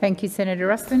 Thank you, Senator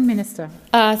Ruston. Minister.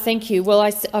 Thank you. Well,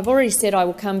 I've already said I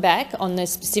will come back on the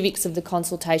specifics of the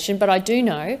consultation, but I do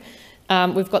know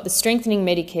we've got the Strengthening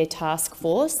Medicare Task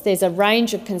Force. There's a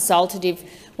range of consultative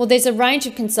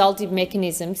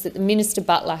mechanisms that the Minister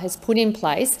Butler has put in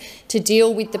place to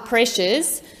deal with the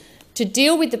pressures,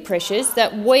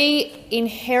 that we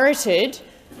inherited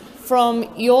from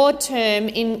your term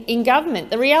in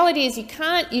government. The reality is you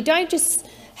don't just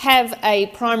have a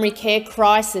primary care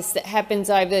crisis that happens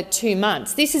over 2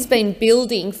 months. This has been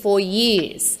building for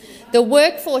years. The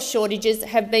workforce shortages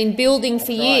have been building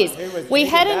for years. We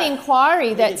had an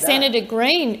inquiry that Senator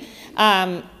Green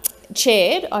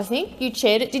chaired, I think. You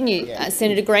chaired it, didn't you,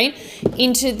 Senator Green,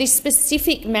 into this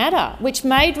specific matter, which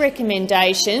made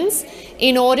recommendations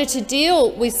in order to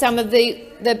deal with some of the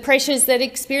pressures that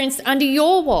experienced under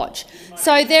your watch.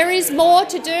 So there is more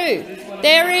to do.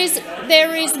 There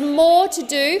is more to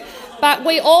do, but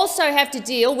we also have to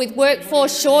deal with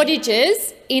workforce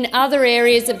shortages in other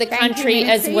areas of the country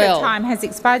as well. Your time has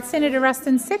expired. Senator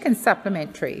Ruston, second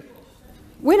supplementary.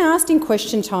 When asked in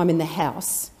question time in the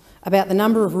House about the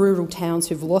number of rural towns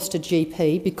who've lost a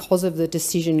GP because of the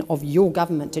decision of your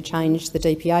government to change the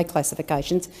DPA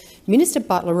classifications, Minister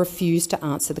Butler refused to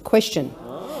answer the question.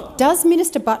 Does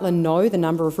Minister Butler know the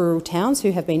number of rural towns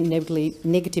who have been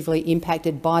negatively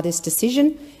impacted by this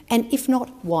decision? And if not,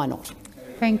 why not?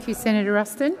 Thank you, Senator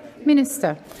Ruston.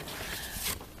 Minister.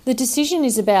 The decision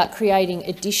is about creating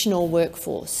additional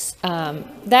workforce.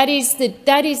 That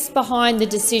is behind the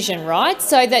decision, right?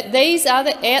 So that these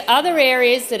other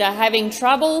areas that are having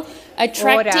trouble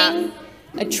attracting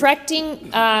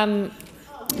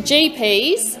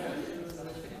GPs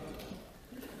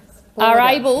are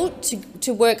able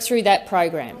to work through that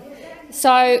program.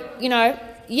 So,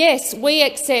 yes, we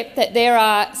accept that there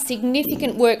are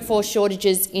significant workforce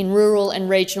shortages in rural and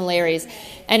regional areas.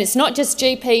 And it's not just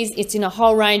GPs, it's in a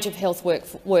whole range of health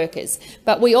workers.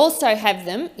 But we also have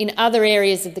them in other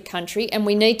areas of the country, and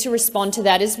we need to respond to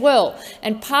that as well.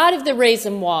 And part of the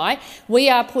reason why we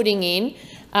are putting in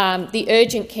the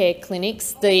urgent care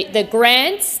clinics, the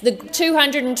grants, the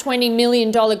 $220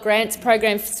 million grants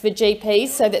programs for GPs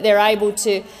so that they're able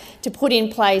to put in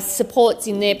place supports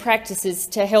in their practices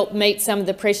to help meet some of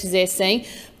the pressures they're seeing,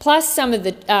 plus some of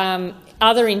the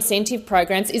other incentive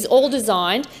programs, is all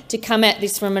designed to come at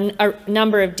this from a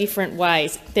number of different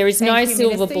ways. There is no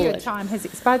silver bullet. Your time has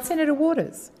expired. Senator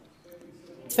Waters.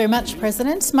 Thanks very much,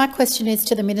 President. My question is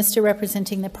to the Minister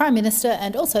representing the Prime Minister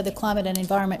and also the Climate and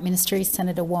Environment Ministry,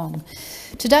 Senator Wong.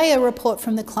 Today, a report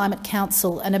from the Climate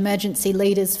Council and Emergency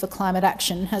Leaders for Climate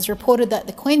Action has reported that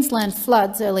the Queensland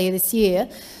floods earlier this year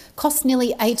cost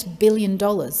nearly $8 billion.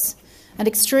 And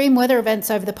extreme weather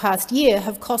events over the past year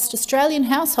have cost Australian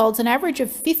households an average of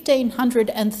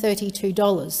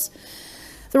 $1,532.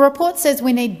 The report says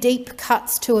we need deep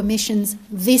cuts to emissions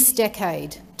this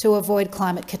decade to avoid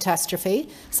climate catastrophe,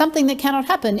 something that cannot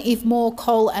happen if more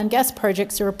coal and gas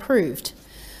projects are approved.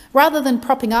 Rather than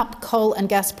propping up coal and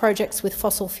gas projects with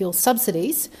fossil fuel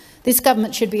subsidies, this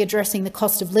government should be addressing the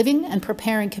cost of living and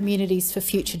preparing communities for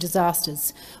future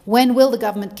disasters. When will the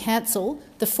government cancel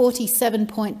the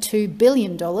 $47.2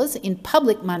 billion in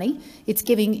public money it's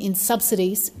giving in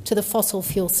subsidies to the fossil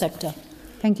fuel sector?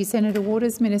 Thank you, Senator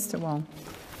Waters. Minister Wong.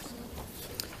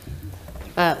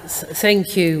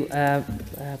 Thank you,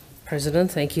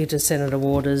 President. Thank you to Senator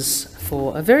Waters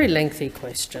for a very lengthy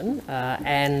question. Well,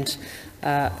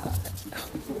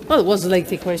 it was a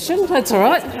lengthy question. That's all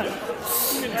right.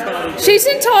 She's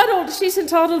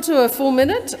entitled to a full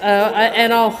minute,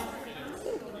 and I'll.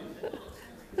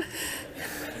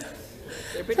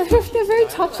 They're very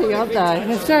touchy, aren't they?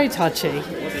 They're very touchy.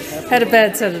 Had a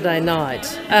bad Saturday night.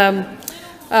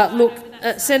 Look.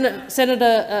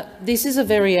 Senator, this is a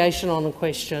variation on a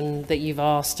question that you've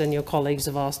asked and your colleagues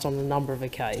have asked on a number of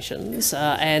occasions.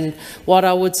 And what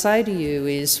I would say to you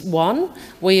is, one,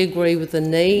 we agree with the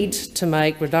need to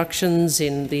make reductions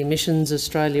in the emissions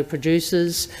Australia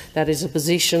produces. That is a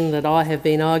position that I have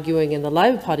been arguing and the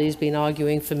Labor Party has been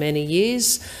arguing for many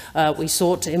years. We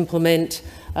sought to implement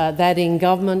that in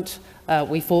government.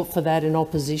 We fought for that in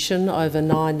opposition over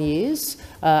 9 years,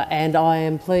 and I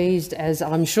am pleased, as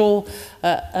I'm sure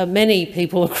many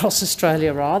people across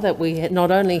Australia are, that we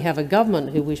not only have a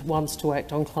government who wants to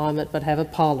act on climate, but have a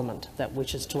parliament that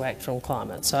wishes to act on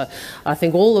climate. So I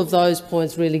think all of those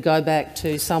points really go back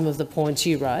to some of the points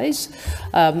you raise.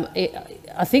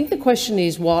 I think the question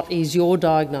is, what is your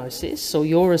diagnosis or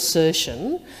your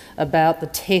assertion about the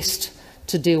test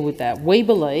to deal with that? We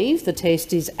believe the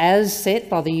test is as set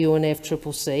by the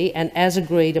UNFCCC and as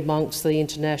agreed amongst the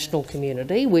international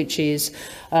community, which is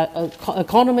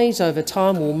economies over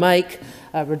time will make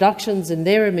reductions in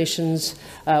their emissions,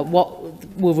 what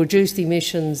will reduce the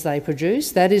emissions they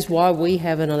produce. That is why we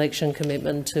have an election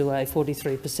commitment to a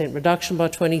 43% reduction by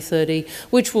 2030,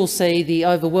 which will see the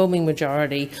overwhelming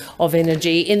majority of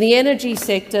energy in the energy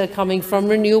sector coming from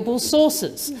renewable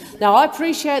sources. Now, I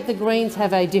appreciate the Greens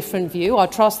have a different view. I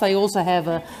trust they also have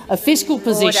a fiscal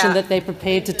position that they're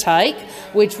prepared to take,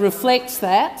 which reflects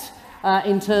that.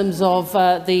 In terms of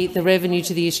the revenue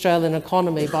to the Australian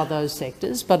economy by those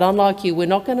sectors. But unlike you, we're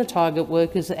not going to target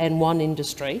workers and one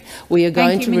industry. We are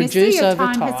going to reduce over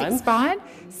time. Your time has expired.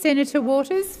 Senator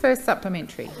Waters, first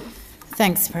supplementary.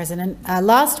 Thanks, President.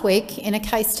 Last week, in a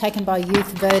case taken by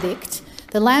Youth Verdict,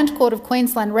 the Land Court of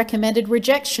Queensland recommended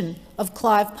rejection of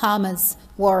Clive Palmer's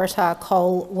Waratah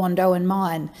Coal Wandoan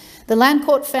mine. The Land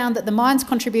Court found that the mine's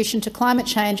contribution to climate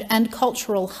change and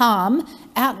cultural harm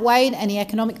outweighed any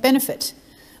economic benefit.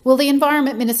 Will the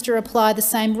Environment Minister apply the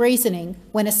same reasoning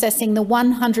when assessing the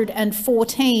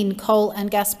 114 coal and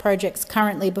gas projects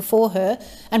currently before her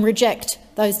and reject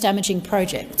those damaging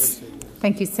projects?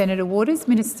 Thank you, Senator Waters.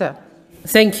 Minister.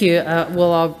 Thank you.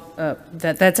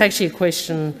 That's actually a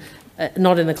question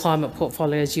not in the climate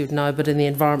portfolio, as you'd know, but in the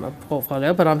environment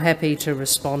portfolio, but I'm happy to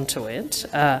respond to it.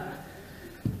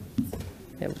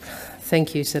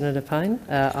 Thank you, Senator Payne.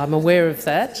 I'm aware of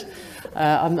that.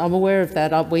 I'm aware of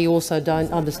that. We also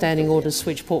don't understanding orders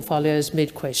switch portfolios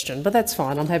mid-question, but that's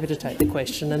fine. I'm happy to take the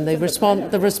question. And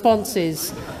the response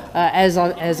is, as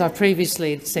I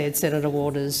previously said, Senator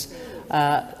Waters,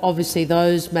 obviously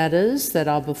those matters that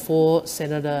are before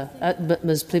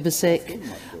Ms Plibersek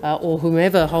or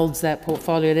whomever holds that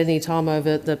portfolio at any time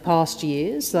over the past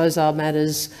years, those are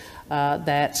matters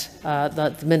that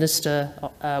the minister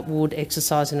would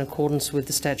exercise in accordance with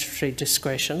the statutory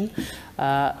discretion.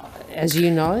 As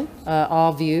you know,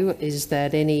 our view is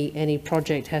that any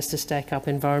project has to stack up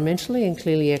environmentally and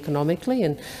clearly economically,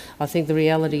 and I think the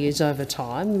reality is over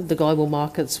time the global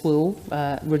markets will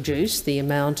reduce the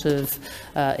amount of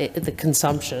the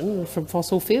consumption from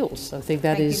fossil fuels. I think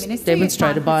that is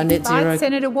demonstrated by a net zero.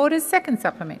 Senator Waters, second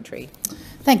supplementary.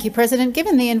 Thank you, President.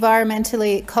 Given the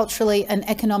environmentally, culturally and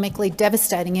economically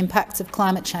devastating impacts of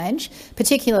climate change,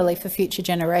 particularly for future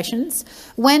generations,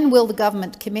 when will the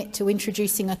government commit to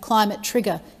introducing a climate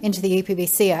trigger into the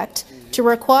EPBC Act to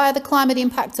require the climate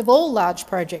impacts of all large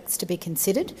projects to be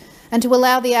considered and to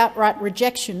allow the outright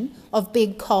rejection of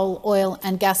big coal, oil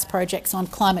and gas projects on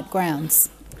climate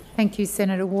grounds? Thank you,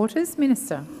 Senator Waters.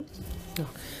 Minister.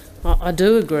 I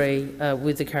do agree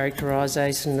with the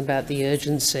characterisation about the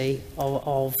urgency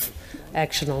of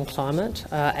action on climate,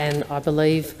 and I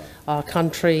believe our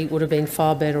country would have been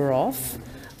far better off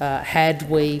had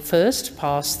we first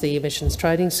passed the emissions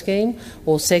trading scheme,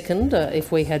 or second,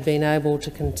 if we had been able to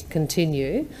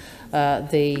continue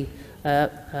the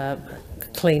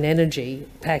clean energy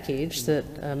package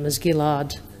that Ms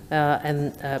Gillard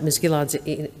and Ms Gillard's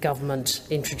government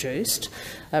introduced.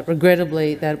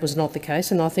 Regrettably, that was not the case,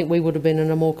 and I think we would have been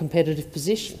in a more competitive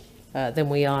position than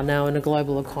we are now in a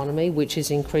global economy which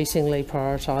is increasingly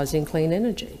prioritising clean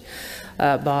energy.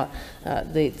 But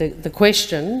the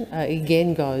question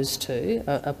again goes to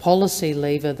a policy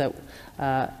lever that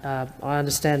I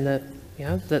understand that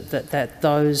that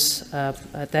those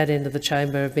at that end of the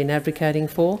chamber have been advocating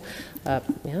for.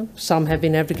 Some have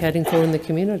been advocating for in the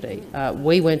community.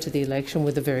 We went to the election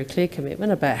with a very clear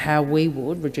commitment about how we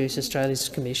would reduce Australia's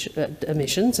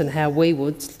emissions and how we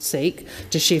would seek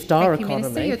to shift our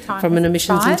economy from an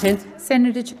emissions intensive.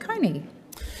 Senator Ciccone.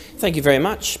 Thank you very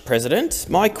much, President.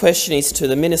 My question is to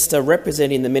the Minister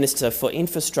representing the Minister for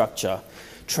Infrastructure,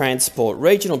 Transport,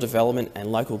 Regional Development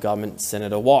and Local Government,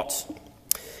 Senator Watt.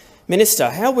 Minister,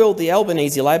 how will the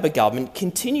Albanese Labor government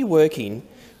continue working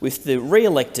with the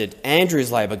re-elected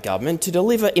Andrews Labor government to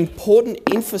deliver important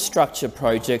infrastructure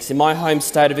projects in my home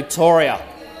state of Victoria?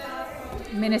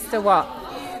 Minister Watt.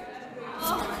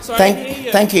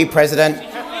 Thank you, President.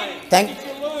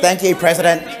 Thank you,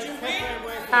 President.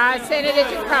 Senator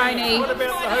Ciccone. What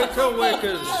about the hotel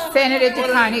workers? Senator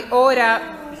Ciccone, order.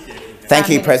 Thank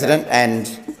you, President.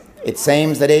 And it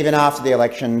seems that even after the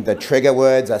election, the trigger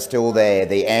words are still there.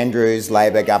 The Andrews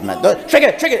Labor government.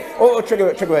 Trigger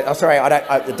word. Oh, sorry,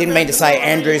 I didn't mean to say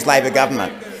Andrews Labor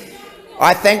government.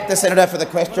 I thank the senator for the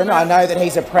question. I know that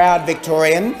he's a proud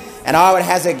Victorian, and I would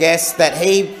hazard a guess that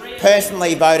he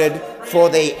personally voted for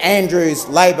the Andrews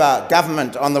Labor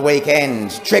government on the weekend.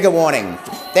 Trigger warning.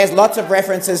 There's lots of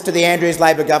references to the Andrews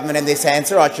Labor government in this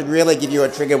answer. I should really give you a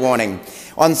trigger warning.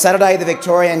 On Saturday, the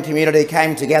Victorian community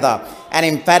came together and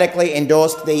emphatically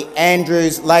endorsed the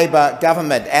Andrews Labor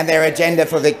government and their agenda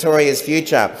for Victoria's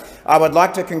future. I would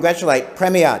like to congratulate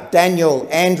Premier Daniel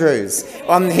Andrews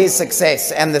on his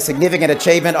success and the significant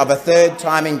achievement of a third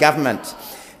time in government.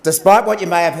 Despite what you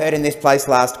may have heard in this place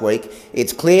last week,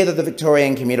 it's clear that the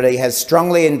Victorian community has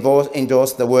strongly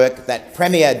endorsed the work that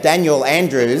Premier Daniel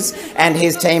Andrews and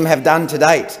his team have done to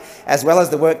date, as well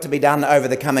as the work to be done over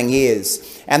the coming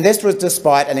years. And this was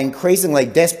despite an increasingly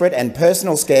desperate and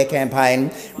personal scare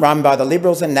campaign run by the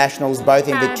Liberals and Nationals both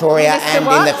in Victoria and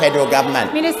in the federal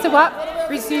government. Minister Watt,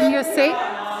 resume your seat.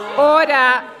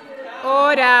 Order.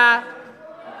 Order.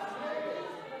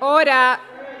 Order.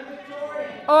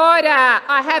 Order.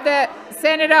 I have a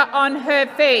senator on her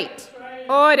feet.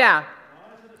 Order.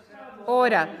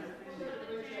 Order.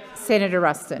 Senator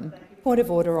Ruston. Point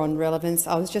of order on relevance.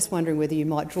 I was just wondering whether you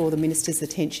might draw the minister's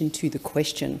attention to the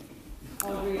question.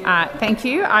 Thank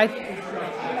you. I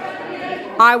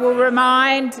will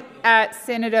remind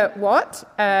Senator Watt.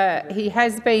 He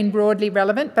has been broadly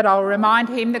relevant, but I'll remind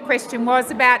him the question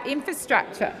was about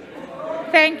infrastructure.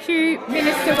 Thank you,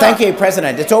 Minister Watt. Thank you,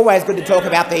 President. It's always good to talk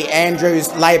about the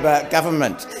Andrews Labor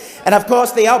government. And of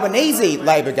course, the Albanese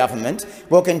Labor government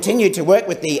will continue to work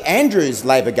with the Andrews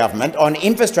Labor government on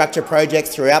infrastructure projects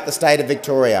throughout the state of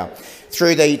Victoria.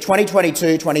 Through the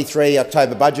 2022-23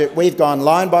 October budget, we've gone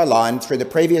line by line through the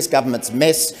previous government's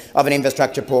mess of an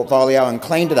infrastructure portfolio and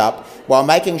cleaned it up while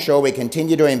making sure we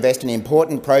continue to invest in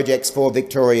important projects for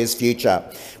Victoria's future.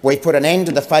 We've put an end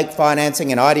to the fake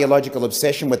financing and ideological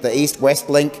obsession with the East-West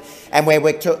link, and we're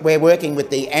working with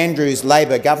the Andrews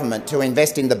Labor government to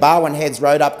invest in the Barwon Heads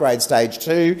Road Upgrade Stage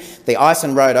 2, the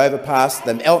Ison Road Overpass,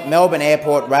 the Melbourne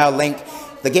Airport Rail Link,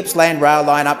 the Gippsland Rail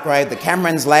Line Upgrade, the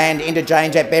Cameron's Land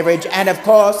Interchange at Beveridge, and of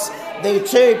course the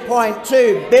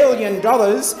 $2.2 billion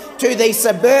to the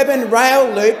suburban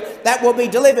rail loop that will be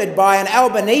delivered by an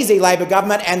Albanese Labor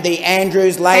government and the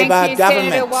Andrews Labor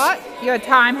government. Senator Watt. Your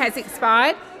time has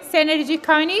expired. Senator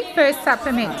Gicconi, first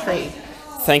supplementary.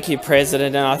 Thank you,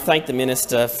 President, and I thank the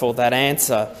Minister for that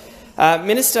answer.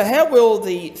 Minister, how will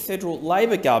the federal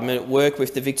Labor government work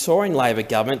with the Victorian Labor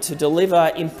government to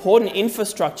deliver important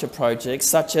infrastructure projects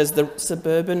such as the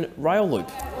suburban rail loop?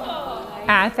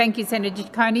 Thank you, Senator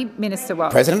Gicconi. Minister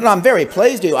Watt. President, I'm very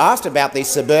pleased you asked about the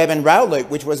suburban rail loop,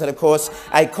 which was, of course,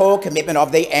 a core commitment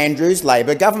of the Andrews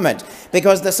Labor government,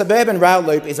 because the suburban rail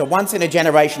loop is a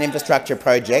once-in-a-generation infrastructure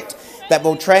project that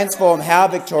will transform how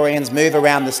Victorians move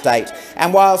around the state.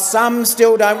 And while some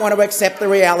still don't want to accept the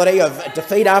reality of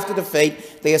defeat after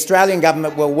defeat, the Australian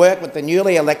government will work with the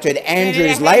newly elected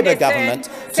Andrews Labor government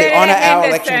to honour our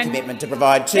election commitment to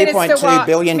provide $2.2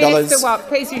 billion. Minister Watt,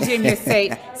 please resume your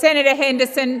seat. Senator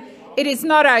Henderson, it is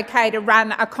not okay to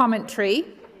run a commentary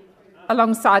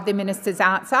alongside the minister's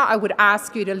answer. I would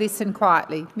ask you to listen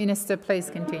quietly. Minister, please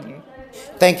continue.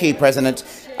 Thank you, President.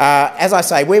 As I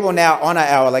say, we will now honour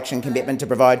our election commitment to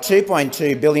provide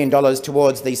 $2.2 billion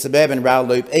towards the suburban rail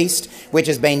loop east, which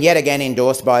has been yet again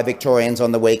endorsed by Victorians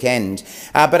on the weekend.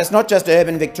 But it's not just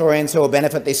urban Victorians who will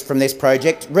benefit from this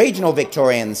project. Regional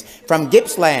Victorians from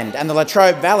Gippsland and the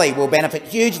Latrobe Valley will benefit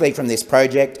hugely from this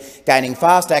project, gaining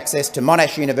fast access to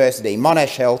Monash University,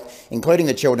 Monash Health, including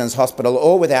the Children's Hospital,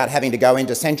 all without having to go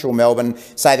into central Melbourne,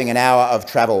 saving an hour of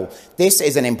travel. This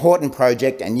is an important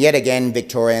project, and yet again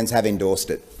Victorians have endorsed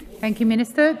it. Thank you,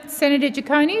 Minister. Senator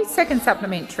Gicconi, second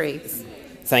supplementary.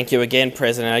 Thank you again,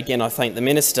 President. Again, I thank the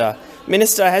Minister.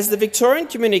 Minister, has the Victorian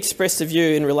community expressed a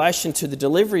view in relation to the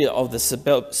delivery of the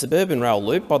suburban rail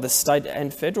loop by the state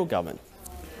and federal government?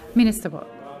 Minister Watt.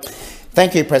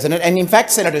 Thank you, President. And in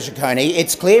fact, Senator Gicconi,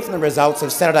 it's clear from the results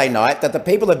of Saturday night that the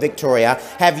people of Victoria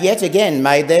have yet again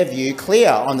made their view clear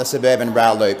on the suburban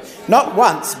rail loop. Not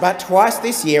once, but twice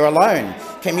this year alone.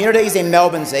 Communities in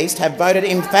Melbourne's east have voted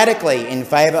emphatically in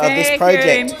favour of this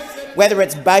project. Whether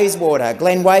it's Bayswater,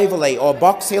 Glen Waverley or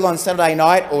Box Hill on Saturday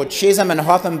night or Chisholm and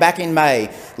Hotham back in May,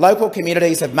 local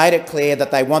communities have made it clear that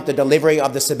they want the delivery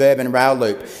of the suburban rail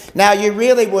loop. Now, you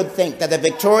really would think that the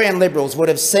Victorian Liberals would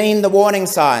have seen the warning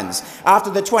signs after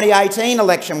the 2018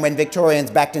 election when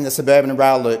Victorians backed in the suburban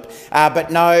rail loop.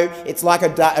 But no, it's like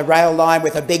a rail line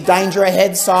with a big danger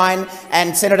ahead sign,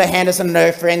 and Senator Henderson and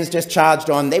her friends just charged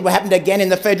on. It happened again in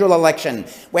the federal election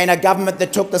when a government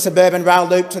that took the suburban rail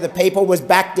loop to the people was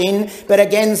backed in. But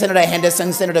again, Senator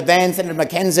Henderson, Senator Van, Senator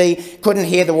McKenzie couldn't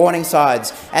hear the warning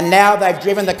signs. And now they've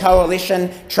driven the coalition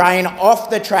train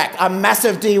off the track, a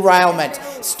massive derailment.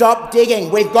 Stop digging.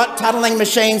 We've got tunnelling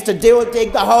machines to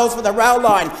dig the holes for the rail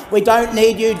line. We don't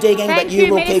need you digging, but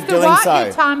you will keep doing so.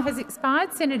 Your time has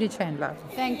expired. Senator Chandler.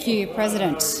 Thank you,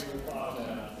 President.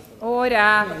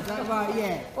 Order.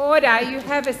 Order. You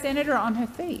have a senator on her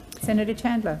feet. Senator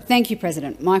Chandler. Thank you,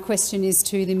 President. My question is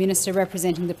to the Minister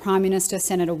representing the Prime Minister,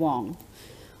 Senator Wong.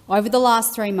 Over the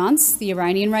last 3 months, the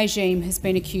Iranian regime has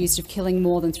been accused of killing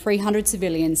more than 300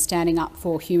 civilians standing up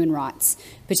for human rights,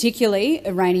 particularly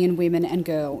Iranian women and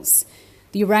girls.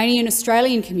 The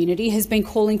Iranian-Australian community has been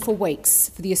calling for weeks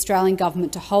for the Australian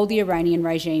government to hold the Iranian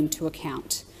regime to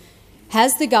account.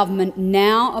 Has the government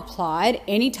now applied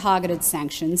any targeted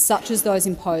sanctions, such as those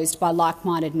imposed by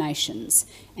like-minded nations?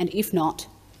 And if not,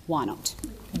 why not?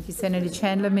 Thank you, Senator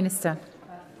Chandler. Minister.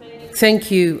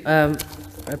 Thank you,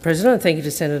 President. Thank you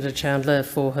to Senator Chandler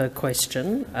for her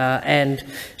question. And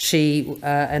she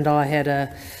and I had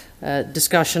a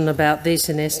discussion about this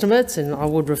in estimates, and I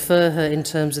would refer her in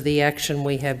terms of the action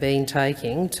we have been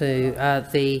taking to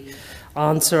the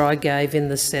answer I gave in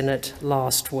the Senate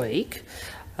last week.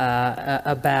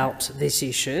 About this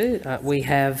issue. We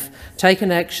have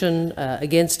taken action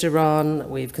against Iran.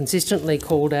 We've consistently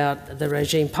called out the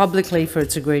regime publicly for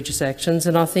its egregious actions,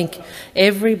 and I think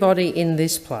everybody in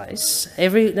this place,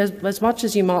 as much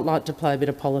as you might like to play a bit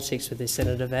of politics with this,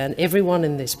 Senator Van, everyone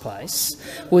in this place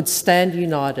would stand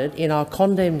united in our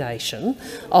condemnation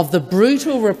of the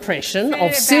brutal repression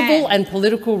of civil and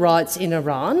political rights in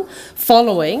Iran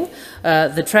following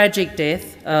the tragic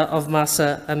death of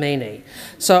Mahsa Amini.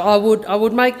 So I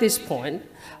would make this point.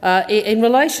 In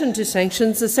relation to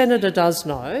sanctions, the senator does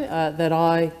know that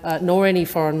I, nor any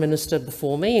foreign minister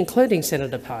before me, including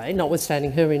Senator Payne,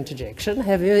 notwithstanding her interjection,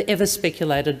 have ever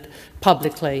speculated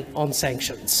publicly on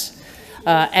sanctions.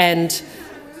 And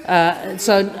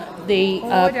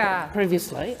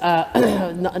Previously,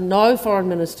 no foreign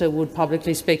minister would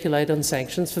publicly speculate on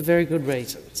sanctions for very good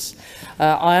reasons.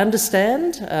 I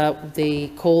understand the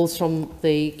calls from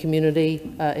the community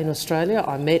in Australia.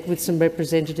 I met with some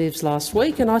representatives last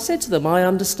week and I said to them, I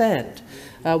understand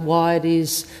why it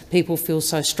is people feel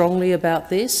so strongly about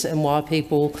this and why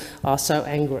people are so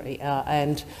angry.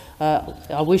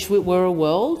 I wish we were a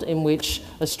world in which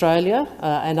Australia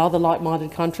and other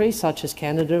like-minded countries such as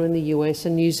Canada and the US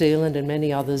and New Zealand and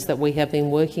many others that we have been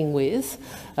working with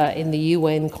in the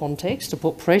UN context to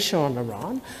put pressure on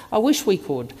Iran, I wish we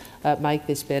could make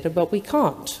this better, but we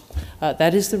can't.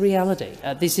 That is the reality.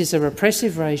 This is a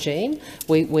repressive regime.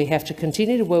 We have to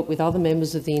continue to work with other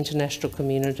members of the international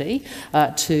community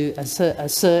to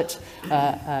assert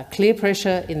clear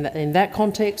pressure in that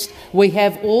context. We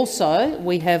have also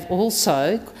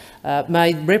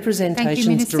made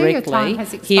representations directly. Your time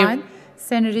has expired.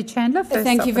 Senator Chandler, first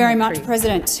Thank you very much,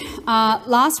 supplementary. President.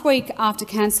 Last week, after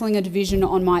cancelling a division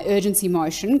on my urgency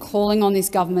motion calling on this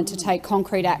government to take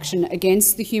concrete action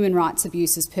against the human rights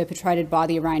abuses perpetrated by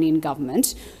the Iranian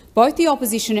government, both the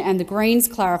opposition and the Greens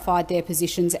clarified their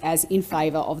positions as in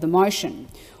favour of the motion.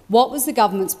 What was the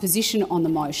government's position on the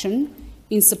motion,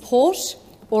 in support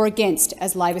or against,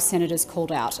 as Labor senators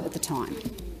called out at the time?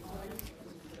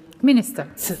 Minister.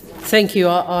 Thank you.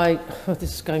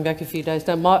 This is going back a few days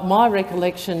now. My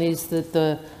recollection is that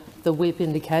the whip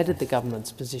indicated the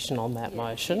government's position on that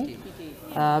motion.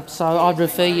 So I'd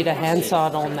refer you to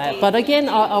Hansard on that. But again,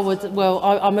 I'm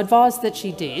advised that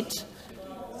she did.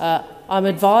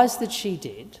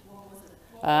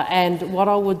 And what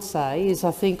I would say is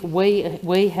I think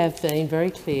we have been very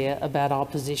clear about our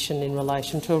position in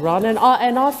relation to Iran, and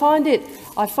I find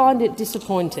it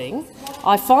disappointing.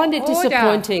 I find it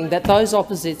disappointing that those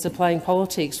opposites are playing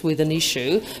politics with an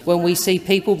issue when we see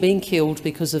people being killed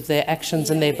because of their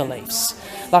actions and their beliefs.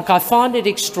 I find it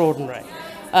extraordinary.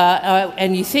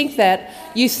 And you think that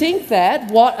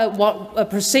what a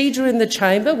procedure in the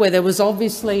chamber where there was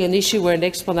obviously an issue where an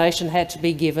explanation had to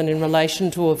be given in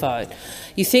relation to a vote,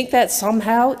 you think that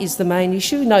somehow is the main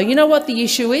issue? No, you know what the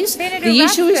issue is? The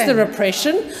issue is the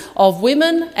repression of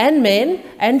women and men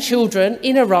and children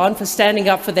in Iran for standing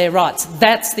up for their rights.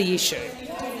 That's the issue.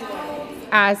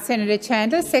 Senator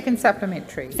Chandler, second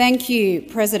supplementary. Thank you,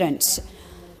 President.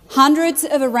 Hundreds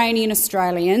of Iranian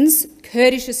Australians,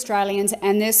 Kurdish Australians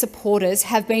and their supporters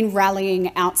have been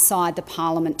rallying outside the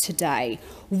parliament today.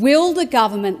 Will the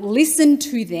government listen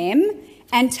to them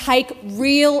and take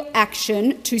real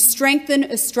action to strengthen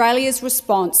Australia's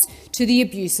response to the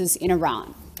abuses in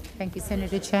Iran? Thank you,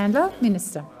 Senator Chandler.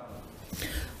 Minister.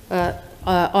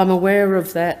 I'm aware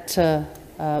of that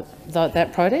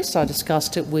protest. I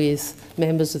discussed it with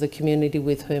members of the community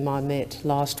with whom I met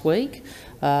last week.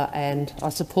 And I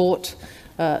support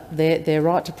their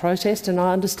right to protest, and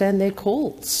I understand their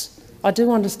calls. I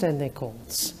do understand their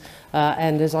calls.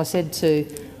 And as I said to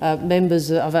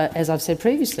members of, as I've said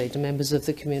previously to members of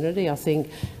the community, I think,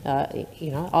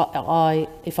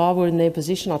 if I were in their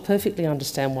position, I perfectly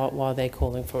understand why they're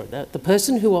calling for it. The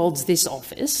person who holds this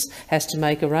office has to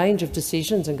make a range of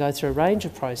decisions and go through a range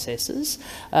of processes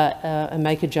and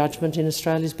make a judgment in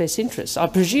Australia's best interests. I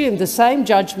presume the same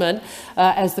judgment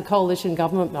as the coalition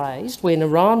government raised when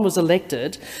Iran was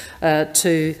elected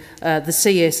to the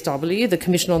CSW, the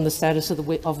Commission on the Status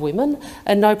of Women,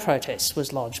 and no protest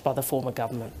was lodged by the former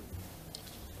government.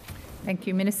 Thank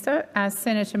you, Minister.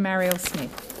 Senator Marielle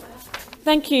Smith.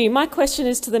 Thank you. My question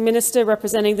is to the Minister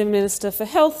representing the Minister for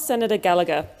Health, Senator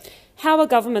Gallagher. How are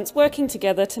governments working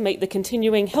together to meet the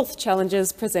continuing health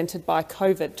challenges presented by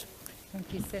COVID?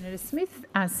 Thank you, Senator Smith.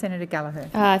 Senator Gallagher.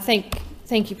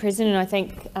 Thank you, President. I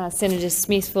thank Senator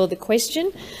Smith for the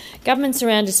question. Governments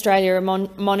around Australia are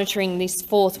monitoring this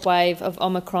fourth wave of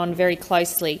Omicron very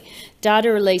closely. Data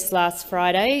released last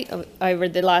Friday over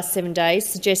the last 7 days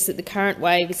suggests that the current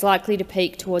wave is likely to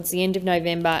peak towards the end of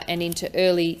November and into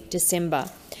early December.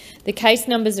 The case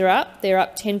numbers are up. They're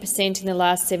up 10% in the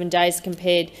last 7 days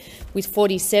compared with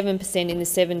 47% in the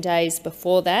 7 days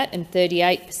before that and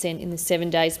 38% in the 7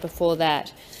 days before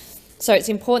that. So it's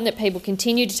important that people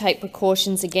continue to take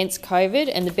precautions against COVID,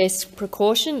 and the best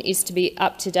precaution is to be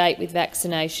up to date with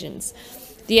vaccinations.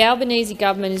 The Albanese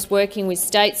government is working with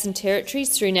states and territories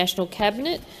through National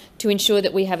Cabinet to ensure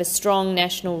that we have a strong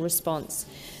national response.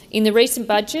 In the recent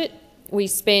budget, we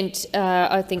spent,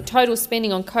 I think, total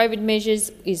spending on COVID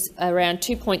measures is around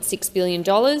 $2.6 billion,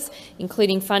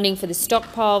 including funding for the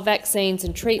stockpile, vaccines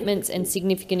and treatments and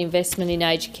significant investment in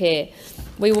aged care.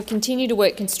 We will continue to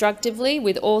work constructively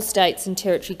with all states and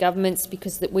territory governments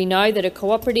because we know that a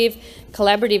cooperative,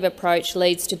 collaborative approach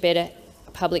leads to better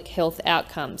public health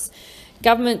outcomes.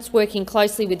 Governments working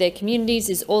closely with their communities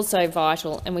is also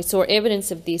vital, and we saw evidence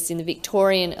of this in the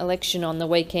Victorian election on the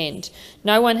weekend.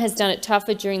 No one has done it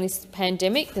tougher during this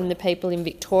pandemic than the people in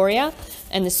Victoria,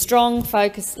 and the strong,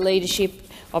 focused leadership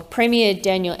of Premier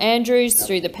Daniel Andrews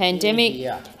through the pandemic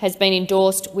has been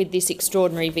endorsed with this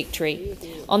extraordinary victory.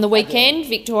 On the weekend,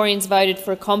 Victorians voted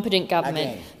for a competent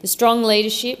government. The strong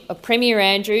leadership of Premier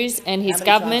Andrews and his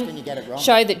government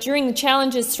show that during the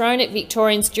challenges thrown at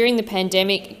Victorians during the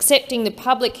pandemic, accepting the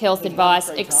public health advice,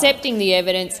 accepting the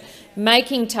evidence,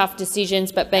 making tough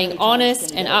decisions but being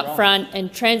honest and upfront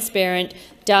and transparent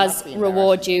does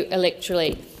reward you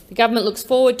electorally. The government looks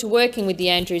forward to working with the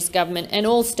Andrews government and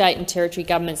all state and territory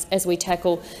governments as we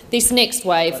tackle this next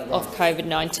wave of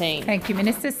COVID-19. Thank you,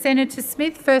 Minister. Senator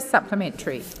Smith, first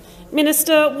supplementary.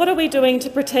 Minister, what are we doing to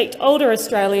protect older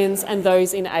Australians and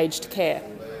those in aged care?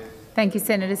 Thank you,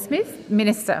 Senator Smith.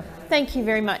 Minister. Thank you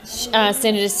very much,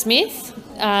 Senator Smith.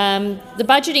 The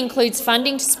budget includes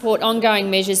funding to support ongoing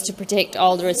measures to protect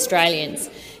older Australians.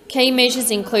 Key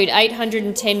measures include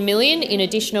 $810 million in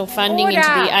additional funding into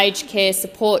the Aged Care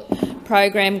Support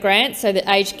Program grant so that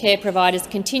aged care providers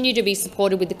continue to be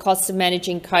supported with the costs of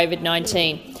managing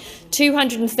COVID-19.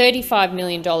 $235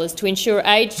 million to ensure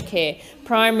aged care,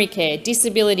 primary care,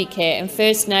 disability care and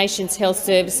First Nations health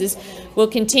services will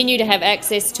continue to have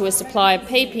access to a supply of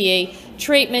PPE,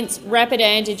 treatments, rapid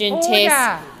antigen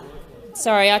tests.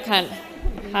 Sorry, I can't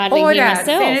hardly hear myself.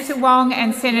 Senator Wong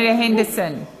and Senator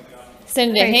Henderson.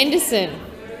 Senator Henderson,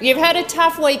 you've had a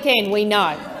tough weekend, we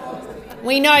know.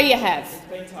 We know you have.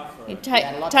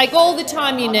 Take all the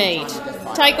time you need.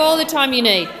 Take all the time you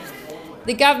need.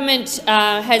 The government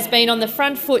has been on the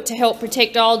front foot to help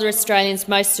protect older Australians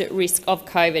most at risk of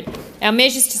COVID. Our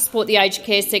measures to support the aged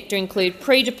care sector include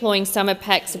pre-deploying summer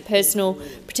packs of personal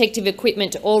protective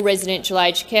equipment to all residential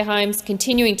aged care homes,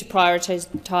 continuing to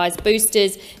prioritise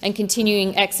boosters and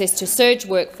continuing access to surge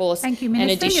workforce and additional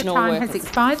workers. Your time has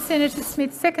expired. Senator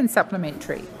Smith, second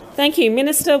supplementary. Thank you.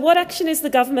 Minister, what action is the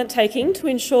government taking to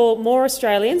ensure more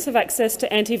Australians have access to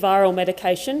antiviral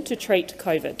medication to treat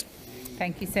COVID?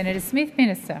 Thank you, Senator Smith.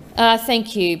 Minister.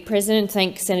 Thank you, President.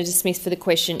 Thank Senator Smith for the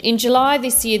question. In July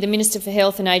this year, the Minister for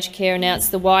Health and Aged Care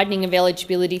announced the widening of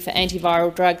eligibility for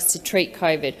antiviral drugs to treat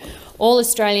COVID. All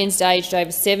Australians aged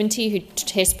over 70 who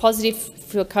test positive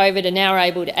for COVID are now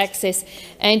able to access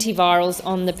antivirals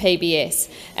on the PBS.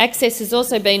 Access has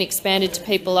also been expanded to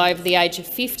people over the age of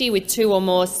 50 with 2 or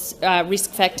more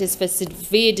risk factors for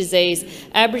severe disease,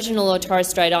 Aboriginal or Torres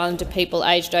Strait Islander people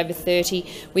aged over 30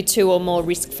 with 2 or more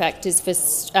risk factors for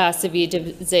severe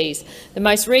disease. The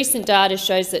most recent data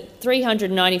shows that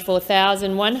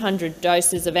 394,100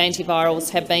 doses of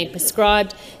antivirals have been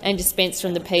prescribed and dispensed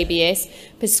from the PBS.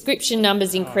 Prescription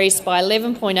numbers increased by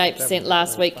 11.8%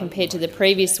 last week compared to the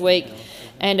previous week,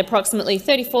 and approximately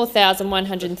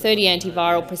 34,130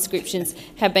 antiviral prescriptions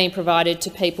have been provided to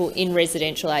people in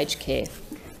residential aged care.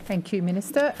 Thank you,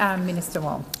 Minister. Minister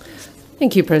Wong.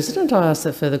 Thank you, President. I ask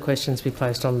that further questions be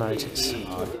placed on notice.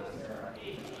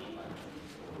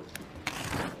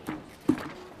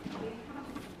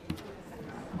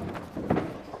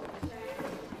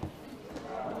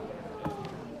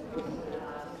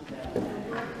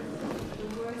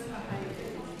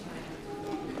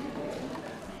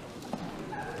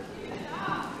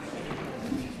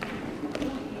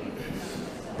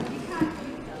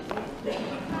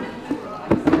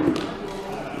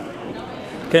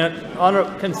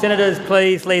 Can senators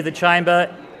please leave the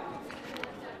chamber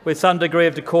with some degree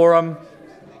of decorum?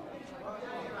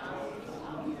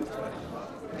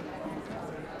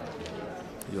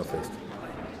 You're first.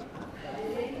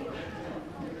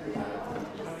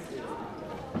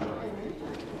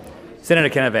 Senator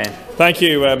Canavan. Thank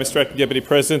you, Mr Acting Deputy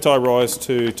President. I rise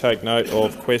to take note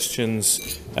of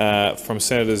questions from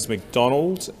Senators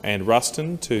McDonald and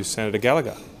Ruston to Senator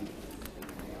Gallagher.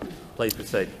 Please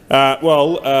proceed.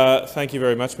 Thank you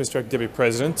very much, Mr Acting Deputy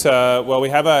President. We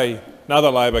have another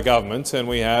Labor government and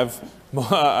we have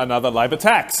another Labor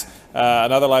tax.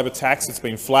 Another Labor tax that's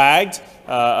been flagged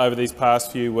over these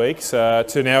past few weeks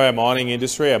to now our mining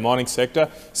industry, our mining sector.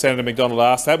 Senator McDonald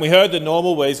asked that. We heard the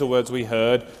normal weasel words we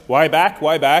heard way back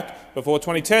before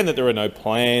 2010 that there are no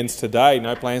plans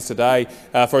today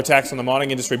for a tax on the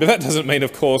mining industry. But that doesn't mean,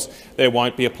 of course, there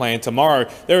won't be a plan tomorrow.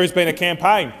 There has been a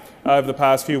campaign over the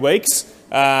past few weeks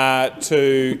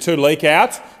to leak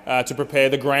out, to prepare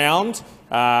the ground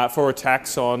for a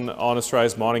tax on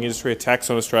Australia's mining industry, a tax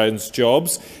on Australians'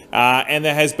 jobs. And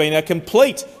there has been a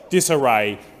complete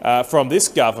disarray from this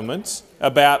government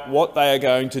about what they are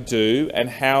going to do and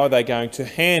how are they going to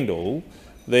handle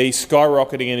the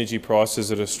skyrocketing energy prices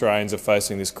that Australians are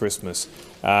facing this Christmas.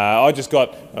 I just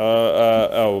got,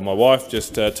 my wife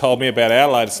just told me about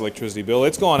our latest electricity bill.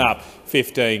 It's gone up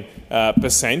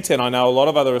 15%, and I know a lot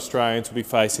of other Australians will be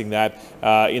facing that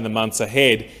in the months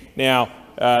ahead. Now,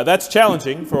 that's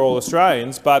challenging for all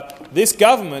Australians, but this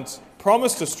government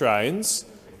promised Australians,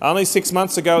 only 6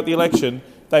 months ago at the election,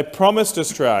 they promised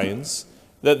Australians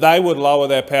that they would lower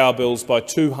their power bills by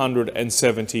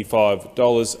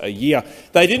 $275 a year.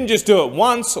 They didn't just do it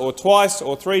once or twice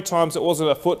or 3 times. It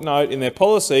wasn't a footnote in their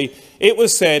policy. It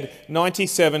was said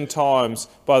 97 times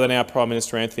by the now Prime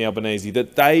Minister Anthony Albanese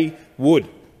that they would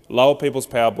lower people's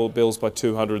power bills by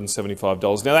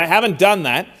 $275. Now, they haven't done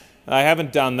that. They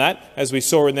haven't done that. As we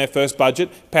saw in their first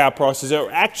budget, power prices are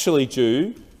actually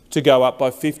due to go up by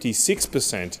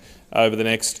 56% over the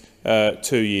next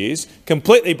 2 years,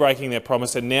 completely breaking their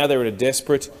promise, and now they're in a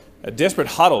desperate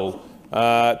huddle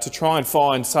to try and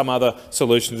find some other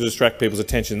solution to distract people's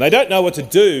attention. They don't know what to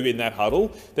do in that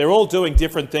huddle. They're all doing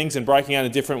different things and breaking out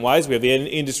in different ways. We have the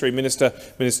Industry Minister,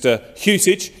 Minister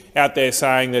Husich, out there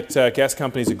saying that gas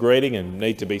companies are greedy and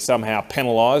need to be somehow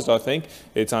penalised, I think.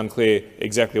 It's unclear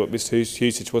exactly what Mr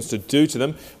Husich wants to do to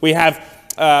them. We have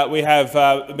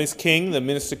Ms King, the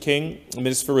Minister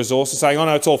for Resources, saying, oh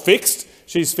no, it's all fixed.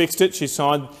 She's fixed it. She's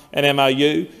signed an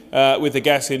MOU with the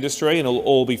gas industry and it'll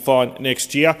all be fine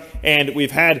next year. And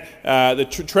we've had the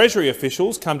Treasury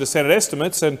officials come to Senate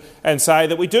estimates and say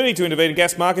that we do need to intervene in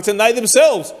gas markets, and they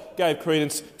themselves gave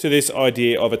credence to this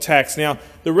idea of a tax. Now,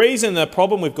 the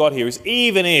problem we've got here is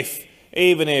even if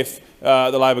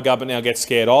the Labor government now gets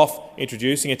scared off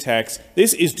introducing a tax,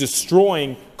 this is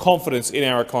destroying confidence in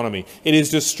our economy. It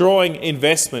is destroying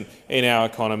investment in our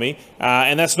economy,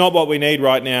 and that's not what we need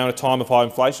right now in a time of high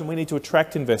inflation. We need to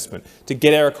attract investment to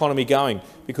get our economy going,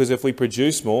 because if we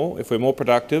produce more, if we're more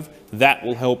productive, that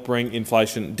will help bring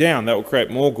inflation down. That will create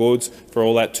more goods for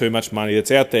all that too much money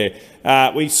that's out there.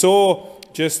 We saw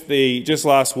just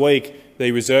last week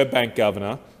the Reserve Bank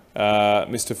Governor,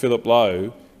 Mr Philip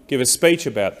Lowe, give a speech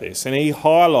about this, and he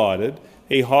highlighted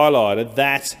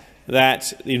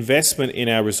that investment in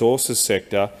our resources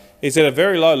sector is at a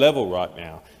very low level right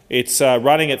now. It's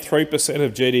running at 3%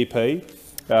 of GDP,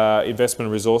 investment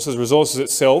in resources. Resources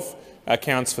itself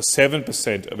accounts for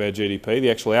 7% of our GDP, the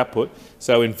actual output.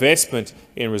 So investment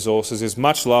in resources is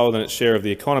much lower than its share of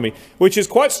the economy, which is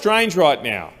quite strange right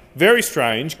now. Very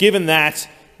strange, given that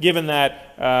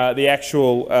the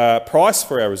actual price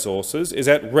for our resources is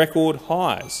at record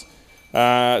highs.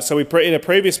 So in a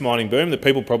previous mining boom that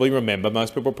people probably remember,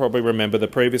 most people probably remember the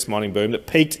previous mining boom that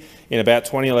peaked in about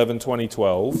 2011,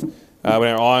 2012, when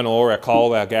our iron ore, our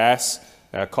coal, our gas,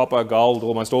 our copper, gold,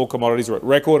 almost all commodities were at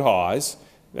record highs.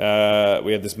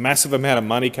 We had this massive amount of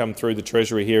money come through the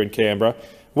Treasury here in Canberra.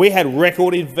 We had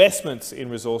record investments in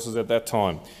resources at that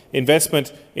time.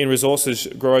 Investment in resources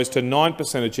grows to 9%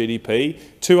 of GDP,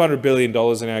 $200 billion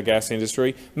in our gas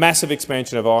industry, massive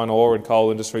expansion of iron ore and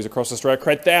coal industries across Australia,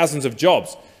 create thousands of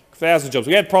jobs.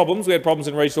 We had problems. We had problems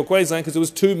in regional Queensland because there was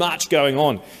too much going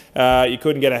on. You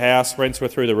couldn't get a house, rents were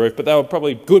through the roof, but they were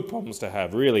probably good problems to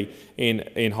have, really,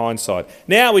 in hindsight.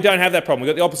 Now we don't have that problem.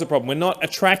 We've got the opposite problem. We're not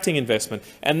attracting investment,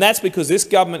 and that's because this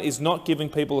government is not giving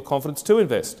people the confidence to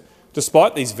invest.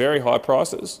 Despite these very high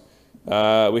prices,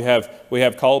 we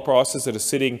have coal prices that are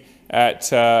sitting at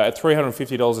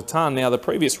 $350 a tonne. Now, the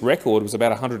previous record was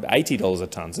about $180 a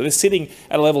tonne. So they're sitting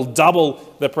at a level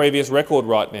double the previous record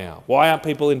right now. Why aren't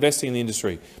people investing in the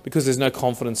industry? Because there's no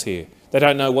confidence here. They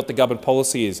don't know what the government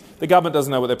policy is. The government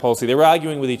doesn't know what their policy is. They're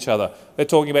arguing with each other. They're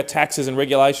talking about taxes and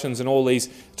regulations and all these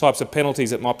types of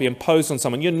penalties that might be imposed on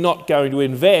someone. You're not going to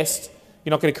invest.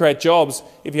 You're not going to create jobs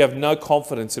if you have no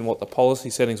confidence in what the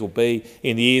policy settings will be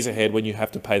in the years ahead when you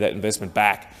have to pay that investment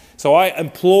back. So I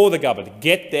implore the government to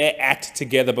get their act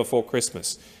together before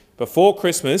Christmas. Before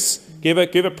Christmas, give a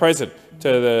present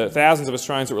to the thousands of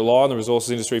Australians that rely on the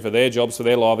resources industry for their jobs, for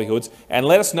their livelihoods, and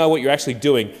let us know what you're actually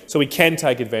doing so we can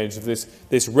take advantage of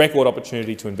this record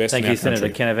opportunity to invest in our country. Thank you,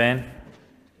 Senator Canavan.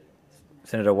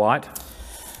 Senator White.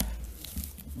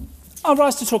 I'd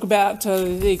rise to talk about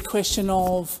the question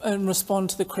of, and respond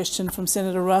to the question from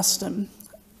Senator Ruston.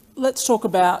 Let's talk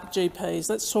about GPs.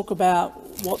 Let's talk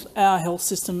about what our health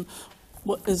system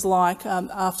is like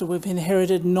after we've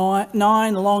inherited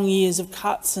nine long years of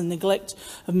cuts and neglect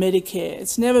of Medicare.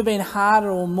 It's never been harder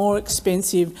or more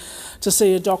expensive to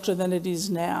see a doctor than it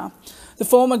is now. The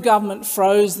former government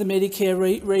froze the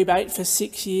Medicare rebate for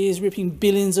 6 years, ripping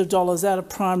billions of dollars out of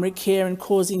primary care and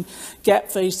causing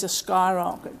gap fees to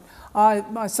skyrocket. I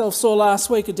myself saw last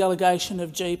week a delegation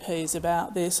of GPs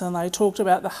about this, and they talked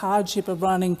about the hardship of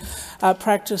running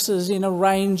practices in a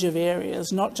range of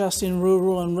areas, not just in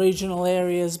rural and regional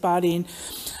areas, but in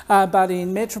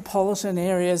metropolitan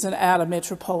areas and out of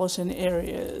metropolitan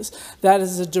areas. That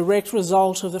is a direct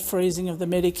result of the freezing of the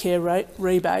Medicare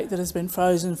rebate that has been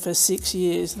frozen for 6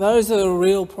 years. Those are the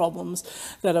real problems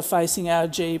that are facing our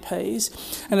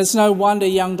GPs, and it's no wonder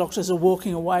young doctors are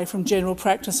walking away from general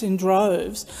practice in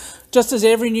droves. Just as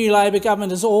every new Labor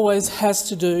government always has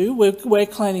to do, we're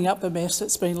cleaning up the mess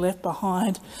that's been left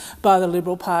behind by the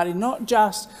Liberal Party, not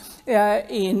just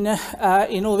in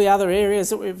all the other areas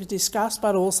that we've discussed,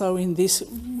 but also in this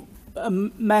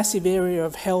massive area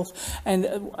of health and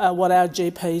what our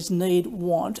GPs need,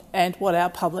 want and what our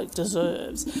public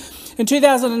deserves. In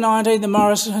 2019, the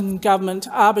Morrison government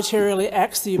arbitrarily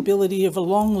axed the ability of a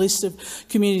long list of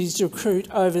communities to recruit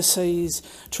overseas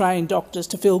trained doctors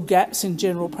to fill gaps in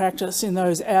general practice in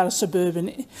those outer suburbs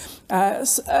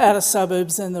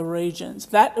and the regions.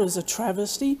 That was a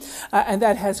travesty, and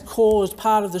that has caused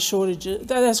part of the shortages.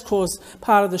 That has caused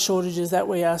part of the shortages that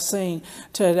we are seeing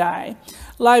today.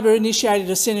 Labor initiated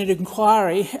a Senate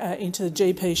inquiry into the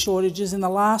GP shortages in the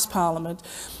last parliament,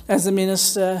 as the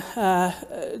minister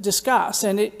discussed,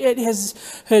 and it has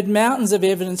heard mountains of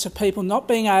evidence of people not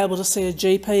being able to see a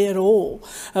GP at all,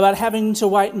 about having to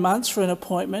wait months for an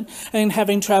appointment and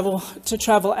having to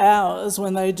travel hours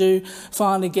when they do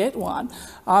finally get one.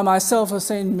 I myself have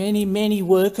seen many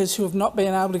workers who have not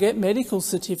been able to get medical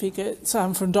certificates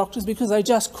from doctors because they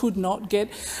just could not get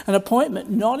an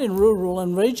appointment, not in rural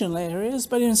and regional areas,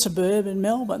 but in suburban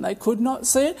Melbourne. They could not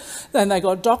see it, then they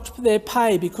got docked their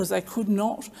pay because they could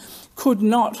not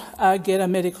get a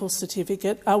medical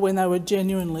certificate when they were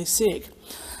genuinely sick.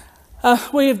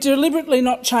 We have deliberately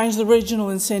not changed the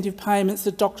regional incentive payments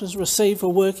that doctors receive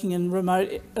for working in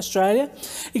remote Australia,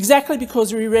 exactly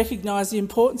because we recognise the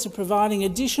importance of providing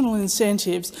additional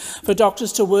incentives for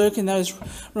doctors to work in those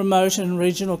remote and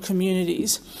regional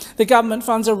communities. The government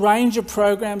funds a range of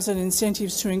programs and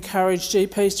incentives to encourage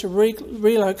GPs to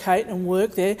relocate and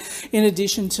work there, in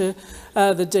addition to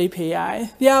the DPA.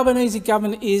 The Albanese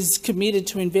government is committed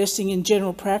to investing in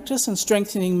general practice and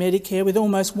strengthening Medicare with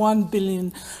almost $1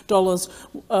 billion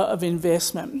of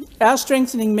investment. Our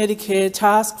Strengthening Medicare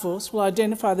Task Force will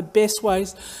identify the best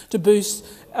ways to boost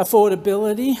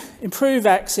affordability, improve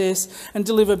access and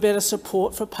deliver better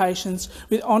support for patients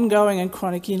with ongoing and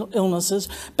chronic illnesses,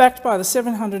 backed by the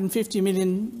 $750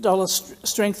 million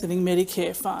Strengthening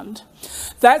Medicare Fund.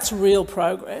 That's real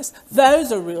progress.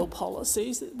 Those are real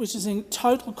policies, which is in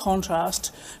total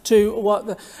contrast to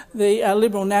what the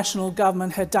Liberal National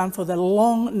Government had done for the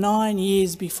long 9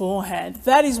 years beforehand.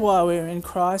 That is why we're in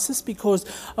crisis, because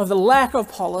of the lack of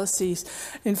policies.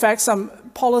 In fact, some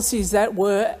policies that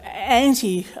were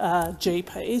anti-GPs,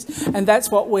 and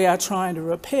that's what we are trying to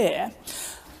repair.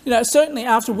 Certainly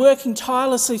after working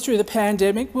tirelessly through the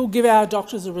pandemic, we'll give our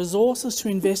doctors the resources to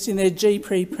invest in their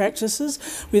GP practices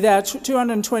with our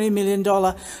 $220 million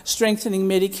Strengthening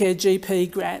Medicare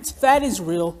GP grants. That is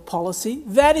real policy,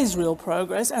 that is real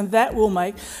progress, and that will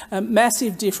make a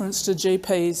massive difference to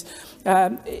GPs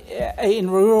in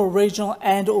rural, regional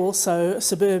and also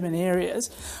suburban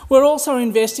areas. We're also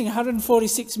investing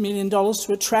 $146 million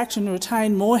to attract and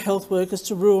retain more health workers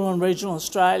to rural and regional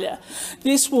Australia.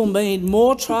 This will mean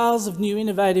more trials of new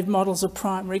innovative models of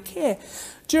primary care.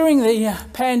 During the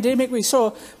pandemic, we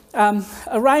saw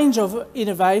a range of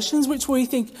innovations which we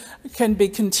think can be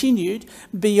continued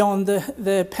beyond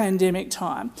the pandemic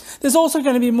time. There's also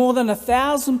going to be more than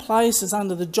 1,000 places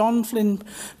under the John Flynn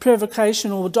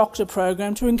Provocational Doctor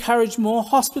program to encourage more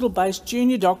hospital-based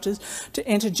junior doctors to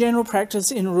enter general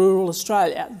practice in rural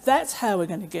Australia. That's how we're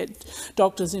going to get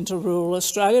doctors into rural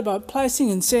Australia, by placing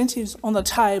incentives on the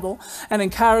table and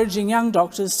encouraging young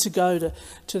doctors to go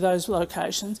to those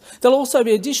locations. There'll also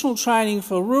be additional training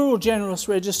for rural generalist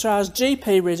registrars,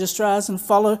 GP registrars and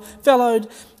fellowed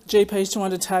GPs to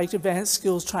undertake advanced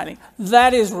skills training.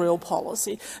 That is real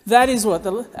policy. That is what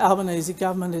the Albanese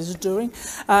government is doing,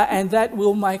 and that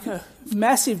will make a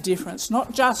massive difference,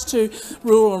 not just to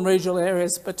rural and regional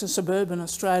areas, but to suburban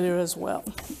Australia as well.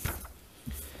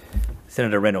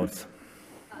 Senator Reynolds.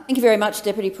 Thank you very much,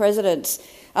 Deputy President.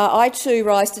 I too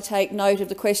rise to take note of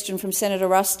the question from Senator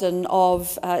Ruston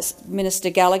of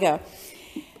Minister Gallagher.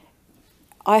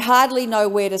 I hardly know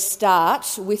where to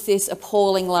start with this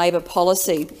appalling Labor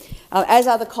policy. As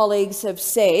other colleagues have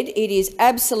said, it is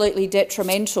absolutely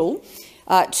detrimental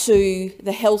to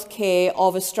the health care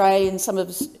of Australians, some of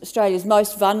Australia's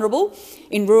most vulnerable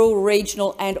in rural,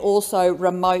 regional and also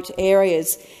remote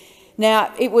areas.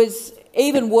 Now, it was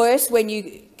even worse when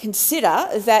you consider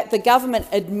that the government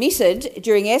admitted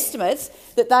during estimates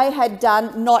that they had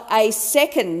done not a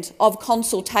second of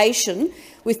consultation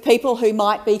with people who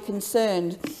might be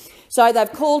concerned. So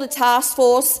they've called a task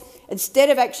force. Instead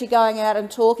of actually going out and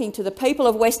talking to the people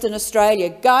of Western Australia,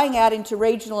 going out into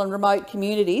regional and remote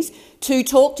communities to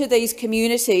talk to these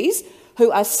communities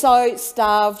who are so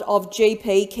starved of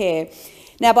GP care.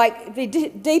 Now, by the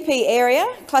DP area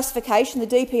classification, the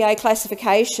DPA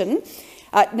classification,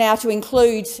 now to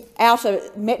include outer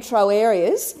metro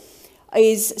areas,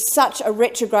 is such a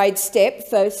retrograde step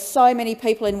for so many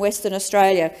people in Western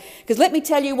Australia. Because let me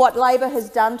tell you what Labor has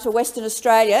done to Western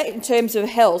Australia in terms of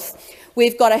health.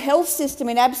 We've got a health system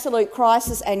in absolute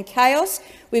crisis and chaos.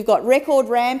 We've got record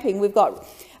ramping. We've got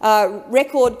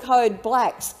record code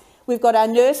blacks. We've got our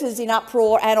nurses in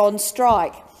uproar and on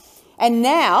strike. And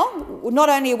now, not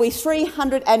only are we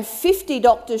 350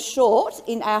 doctors short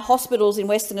in our hospitals in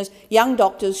Western Australia, young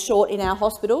doctors short in our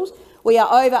hospitals, we are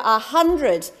over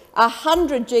 100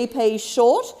 GPs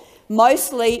short,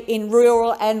 mostly in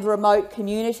rural and remote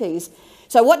communities.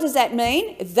 So what does that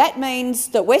mean? That means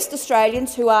that West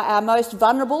Australians, who are our most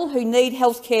vulnerable, who need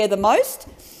health care the most,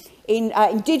 in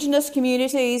Indigenous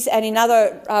communities and in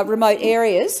other remote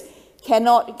areas,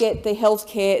 cannot get the health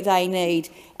care they need.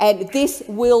 And this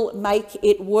will make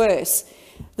it worse.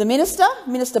 The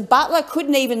Minister Butler,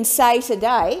 couldn't even say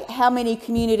today how many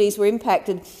communities were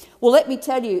impacted. Well, let me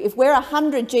tell you, if we're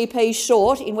 100 GPs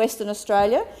short in Western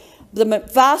Australia, the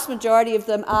vast majority of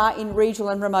them are in regional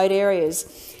and remote areas.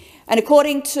 And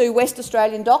according to West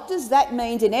Australian doctors, that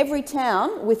means in every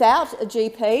town without a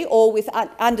GP or with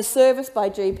underserviced by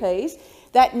GPs,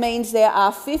 that means there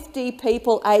are 50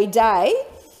 people a day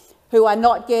who are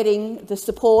not getting the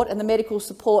support and the medical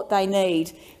support they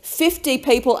need. 50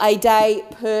 people a day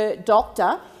per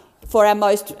doctor for our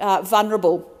most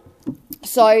vulnerable.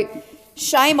 So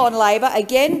shame on Labor.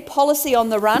 Again, policy on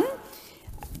the run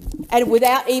and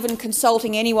without even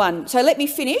consulting anyone. So let me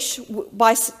finish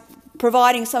by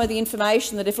providing some of the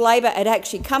information that if Labor had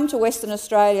actually come to Western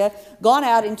Australia, gone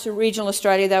out into regional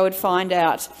Australia, they would find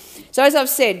out. So as I've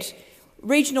said,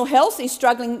 regional health is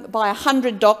struggling by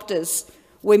 100 doctors.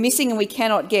 We're missing and we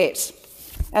cannot get,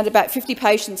 and about 50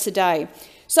 patients a day.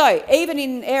 So even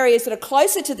in areas that are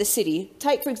closer to the city,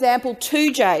 take for example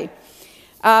 2J,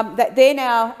 that they're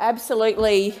now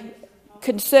absolutely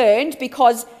concerned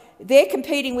because they're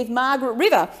competing with Margaret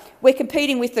River. We're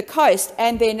competing with the coast,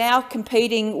 and they're now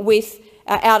competing with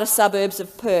outer suburbs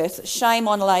of Perth. Shame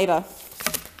on Labor.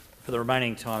 For the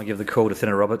remaining time, I give the call to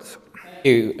Senator Roberts. Thank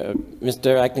you,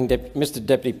 Mr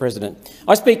Deputy President.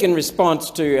 I speak in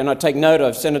response to, and I take note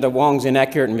of, Senator Wong's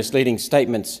inaccurate and misleading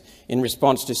statements in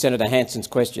response to Senator Hanson's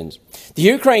questions. The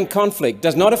Ukraine conflict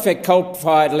does not affect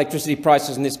coal-fired electricity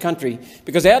prices in this country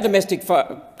because our domestic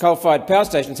coal-fired power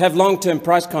stations have long-term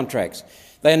price contracts.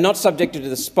 They are not subjected to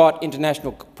the spot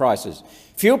international prices.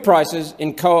 Fuel prices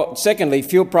in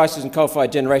fuel prices in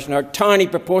coal-fired generation are a tiny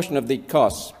proportion of the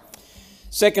costs.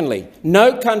 Secondly,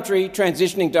 no country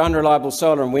transitioning to unreliable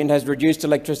solar and wind has reduced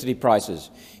electricity prices.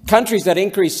 Countries that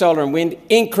increase solar and wind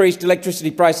increased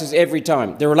electricity prices every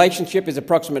time. The relationship is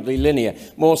approximately linear.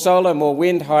 More solar, more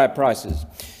wind, higher prices.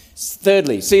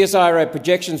 Thirdly, CSIRO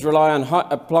projections rely on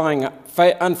applying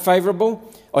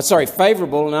favourable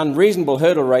and unreasonable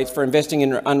hurdle rates for investing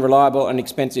in unreliable and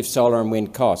expensive solar and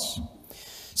wind costs.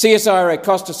 CSIRO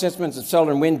cost assessments of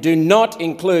solar and wind do not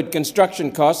include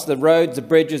construction costs, the roads, the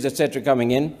bridges, etc.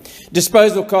 coming in,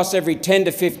 disposal costs every 10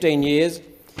 to 15 years,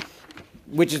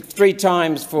 which is 3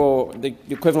 times for the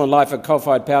equivalent life of a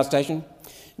coal-fired power station,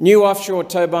 new offshore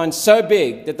turbines so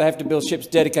big that they have to build ships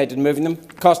dedicated to moving them,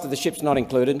 cost of the ships not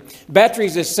included,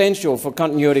 batteries essential for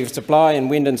continuity of supply in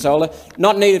wind and solar,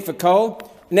 not needed for coal,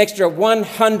 an extra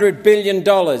 $100 billion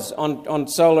on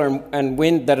solar and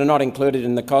wind that are not included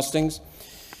in the costings.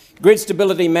 Grid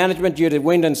stability management due to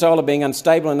wind and solar being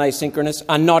unstable and asynchronous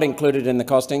are not included in the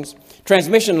costings.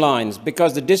 Transmission lines,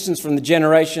 because the distance from the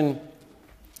generation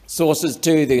sources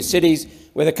to the cities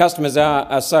where the customers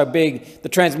are so big, the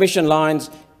transmission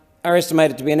lines are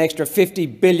estimated to be an extra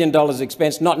 $50 billion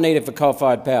expense not needed for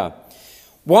coal-fired power.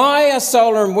 Why are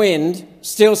solar and wind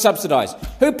still subsidised?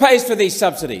 Who pays for these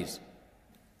subsidies?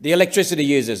 The electricity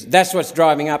users. That's what's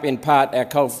driving up, in part,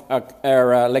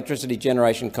 our electricity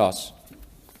generation costs.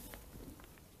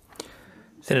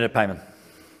 Senator Payman.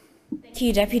 Thank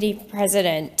you, Deputy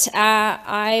President.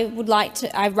 I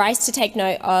rise to take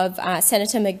note of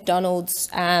Senator McDonald's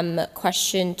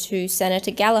question to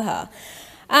Senator Gallagher.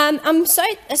 I'm so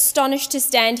astonished to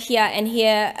stand here and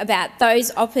hear about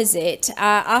those opposite,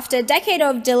 after a decade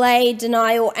of delay,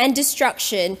 denial and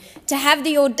destruction, to have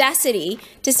the audacity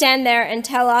to stand there and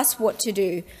tell us what to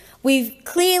do. We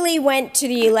clearly went to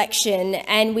the election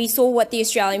and we saw what the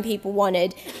Australian people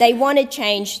wanted. They wanted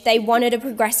change. They wanted a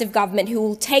progressive government who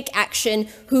will take action,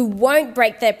 who won't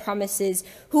break their promises,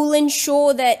 who will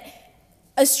ensure that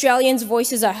Australians'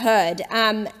 voices are heard.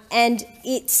 And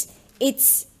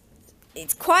it's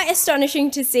quite astonishing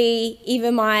to see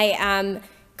even my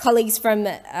colleagues from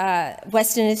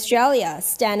Western Australia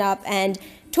stand up and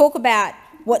talk about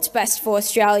what's best for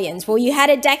Australians. Well, you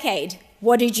had a decade.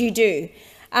 What did you do?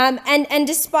 And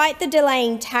despite the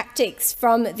delaying tactics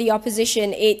from the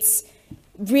opposition, it's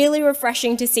really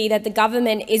refreshing to see that the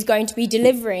government is going to be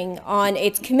delivering on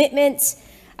its commitments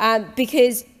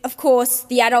because, of course,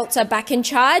 the adults are back in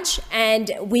charge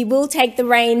and we will take the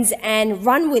reins and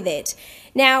run with it.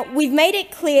 Now, we've made it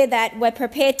clear that we're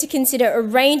prepared to consider a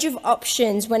range of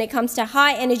options when it comes to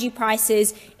high energy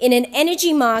prices in an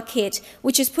energy market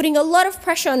which is putting a lot of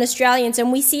pressure on Australians,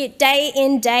 and we see it day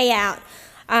in, day out.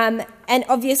 And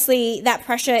obviously that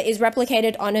pressure is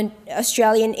replicated on an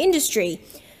Australian industry.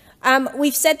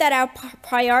 We've said that our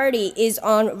priority is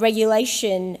on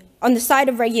regulation, on the side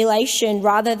of regulation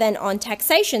rather than on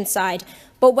taxation side.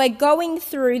 But we're going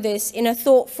through this in a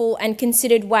thoughtful and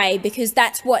considered way because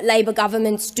that's what Labor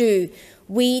governments do.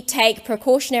 We take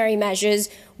precautionary measures.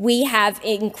 We have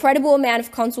an incredible amount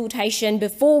of consultation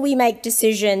before we make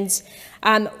decisions,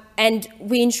 and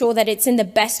we ensure that it's in the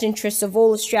best interests of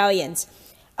all Australians.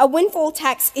 A windfall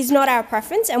tax is not our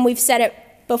preference, and we've said it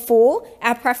before.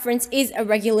 Our preference is a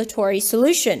regulatory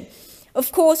solution.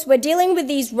 Of course, we're dealing with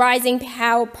these rising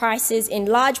power prices in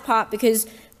large part because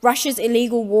Russia's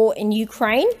illegal war in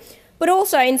Ukraine, but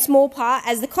also in small part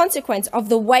as the consequence of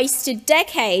the wasted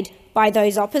decade by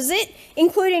those opposite,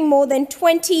 including more than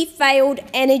 20 failed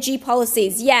energy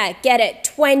policies. Yeah, get it,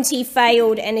 20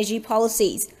 failed energy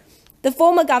policies. The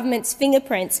former government's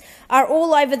fingerprints are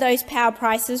all over those power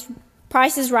prices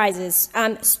rises,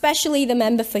 especially the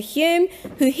member for Hume,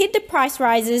 who hid the price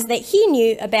rises that he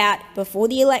knew about before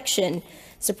the election.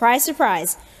 Surprise,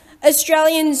 surprise.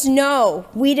 Australians know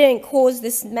we didn't cause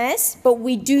this mess, but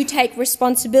we do take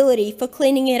responsibility for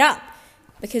cleaning it up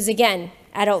because, again,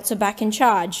 adults are back in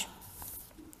charge.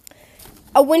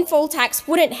 A windfall tax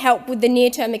wouldn't help with the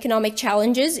near-term economic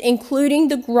challenges, including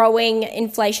the growing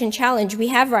inflation challenge we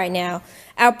have right now.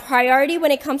 Our priority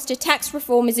when it comes to tax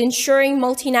reform is ensuring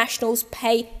multinationals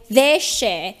pay their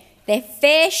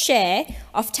fair share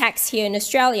of tax here in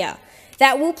Australia.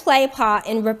 That will play a part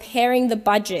in repairing the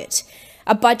budget,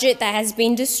 a budget that has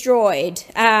been destroyed,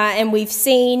 and we've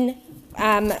seen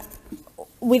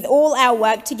with all our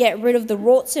work to get rid of the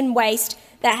rorts and waste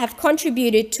that have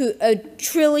contributed to $1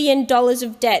 trillion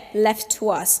of debt left to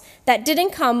us that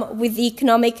didn't come with the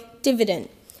economic dividend.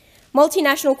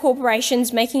 Multinational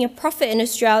corporations making a profit in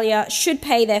Australia should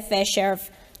pay their fair share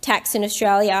of tax in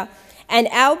Australia, and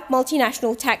our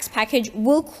multinational tax package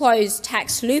will close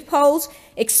tax loopholes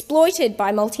exploited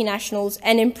by multinationals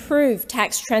and improve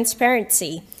tax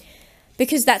transparency,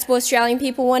 because that's what Australian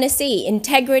people want to see,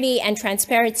 integrity and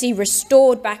transparency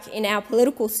restored back in our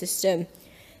political system.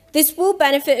 This will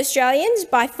benefit Australians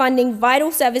by funding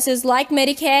vital services like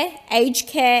Medicare, aged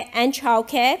care and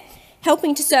childcare,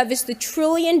 helping to service the $1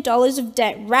 trillion of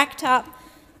debt racked up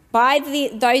by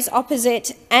those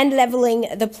opposite and levelling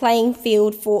the playing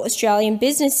field for Australian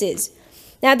businesses.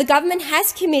 Now, the government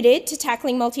has committed to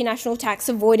tackling multinational tax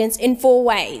avoidance in 4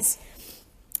 ways.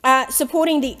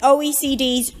 Supporting the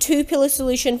OECD's 2-pillar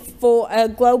solution for a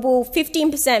global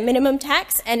 15% minimum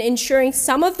tax and ensuring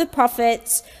some of the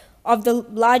profits of the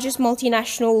largest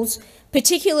multinationals,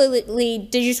 particularly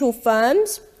digital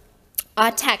firms,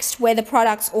 are taxed where the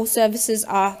products or services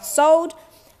are sold,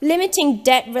 limiting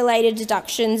debt-related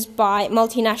deductions by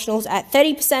multinationals at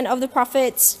 30% of the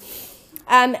profits,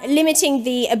 limiting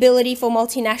the ability for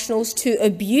multinationals to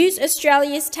abuse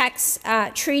Australia's tax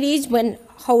treaties when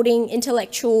holding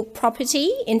intellectual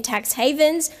property in tax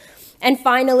havens, and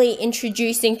finally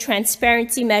introducing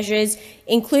transparency measures,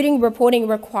 including reporting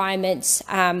requirements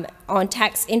on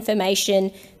tax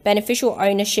information, beneficial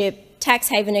ownership, tax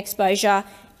haven exposure,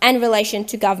 and relation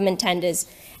to government tenders.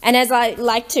 And as I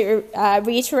like to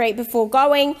reiterate before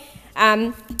going,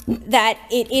 that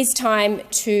it is time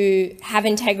to have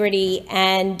integrity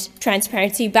and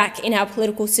transparency back in our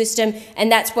political system,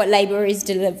 and that's what Labor is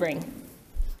delivering.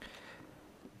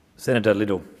 Senator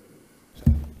Liddle.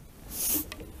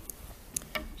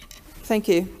 Thank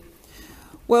you.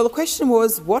 Well, the question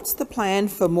was, what's the plan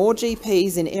for more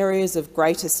GPs in areas of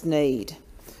greatest need?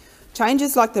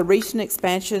 Changes like the recent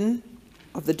expansion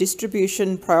of the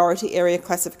distribution priority area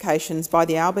classifications by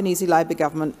the Albanese Labor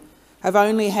government have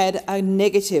only had a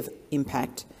negative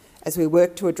impact as we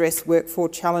work to address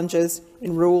workforce challenges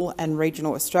in rural and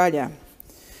regional Australia.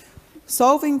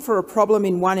 Solving for a problem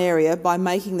in one area by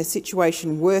making the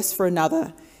situation worse for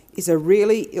another is a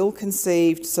really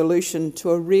ill-conceived solution to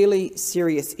a really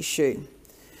serious issue.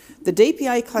 The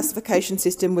DPA classification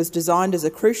system was designed as a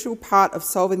crucial part of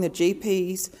solving the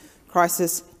GP's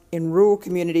crisis in rural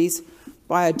communities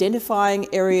by identifying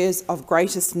areas of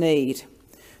greatest need.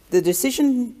 The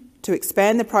decision to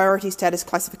expand the priority status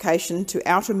classification to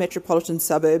outer metropolitan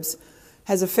suburbs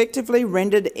has effectively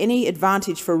rendered any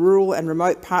advantage for rural and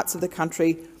remote parts of the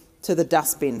country to the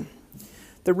dustbin.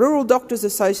 The Rural Doctors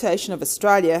Association of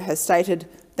Australia has stated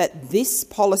that this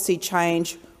policy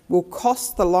change will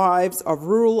cost the lives of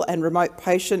rural and remote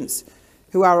patients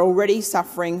who are already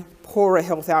suffering poorer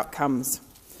health outcomes.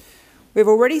 We've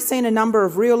already seen a number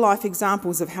of real-life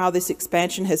examples of how this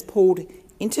expansion has pulled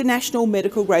international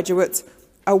medical graduates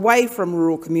away from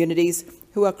rural communities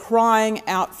who are crying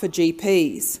out for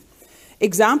GPs.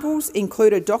 Examples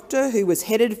include a doctor who was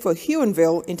headed for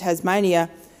Huonville in Tasmania,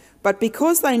 but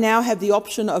because they now have the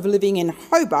option of living in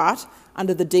Hobart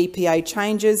under the DPA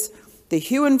changes, the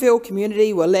Huonville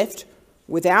community were left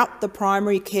without the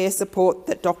primary care support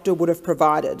that doctor would have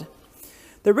provided.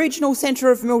 The regional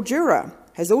centre of Mildura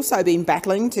has also been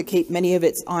battling to keep many of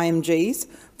its IMGs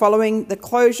following the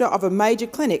closure of a major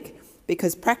clinic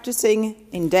because practising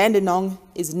in Dandenong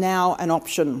is now an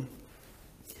option.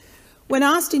 When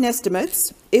asked in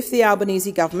estimates if the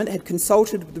Albanese government had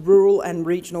consulted with the rural and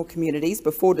regional communities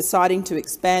before deciding to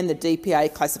expand the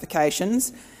DPA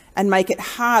classifications and make it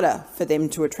harder for them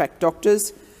to attract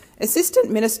doctors, Assistant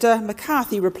Minister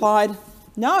McCarthy replied,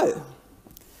 no.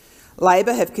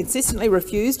 Labor have consistently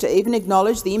refused to even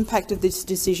acknowledge the impact of this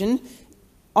decision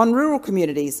on rural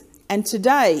communities, and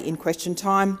today, in question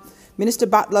time, Minister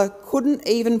Butler couldn't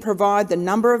even provide the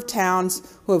number of towns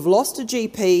who have lost a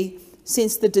GP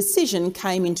since the decision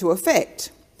came into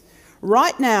effect.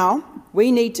 Right now,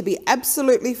 we need to be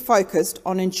absolutely focused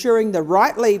on ensuring the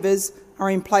right levers are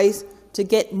in place to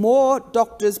get more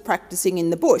doctors practising in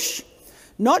the bush,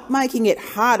 not making it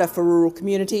harder for rural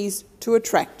communities to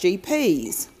attract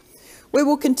GPs. We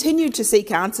will continue to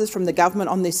seek answers from the government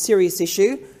on this serious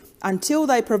issue until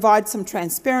they provide some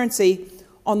transparency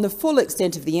on the full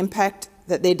extent of the impact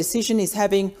that their decision is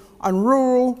having on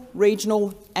rural,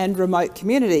 regional and remote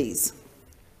communities.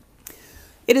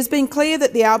 It has been clear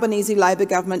that the Albanese Labor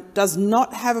government does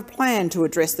not have a plan to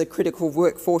address the critical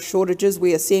workforce shortages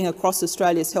we are seeing across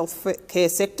Australia's healthcare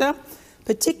sector,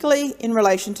 particularly in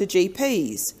relation to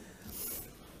GPs.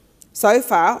 So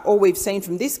far, all we've seen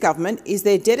from this government is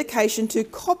their dedication to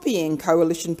copying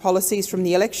coalition policies from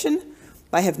the election.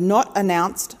 They have not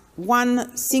announced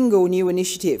one single new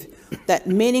initiative that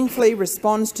meaningfully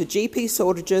responds to GP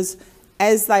shortages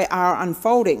as they are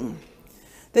unfolding.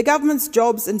 The government's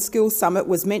Jobs and Skills Summit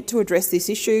was meant to address this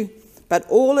issue, but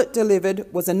all it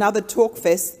delivered was another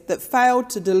talkfest that failed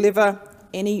to deliver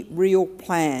any real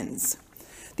plans.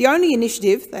 The only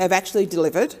initiative they have actually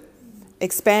delivered,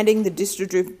 expanding the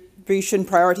distribution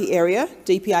priority area,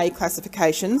 DPA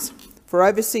classifications, for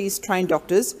overseas trained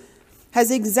doctors,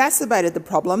 has exacerbated the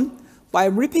problem by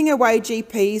ripping away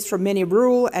GPs from many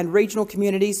rural and regional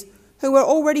communities who are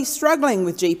already struggling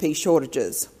with GP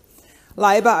shortages.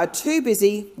 Labor are too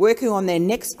busy working on their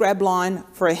next grab line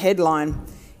for a headline,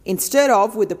 instead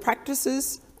of with the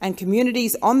practices and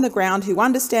communities on the ground who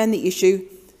understand the issue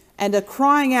and are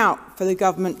crying out for the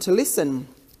government to listen.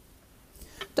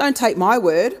 Don't take my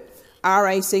word.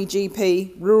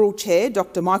 RACGP Rural Chair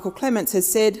Dr Michael Clements has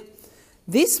said,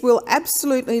 this will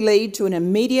absolutely lead to an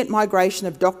immediate migration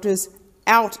of doctors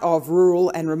out of rural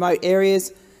and remote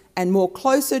areas and more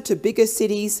closer to bigger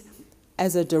cities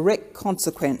as a direct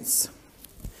consequence.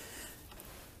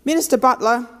 Minister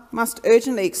Butler must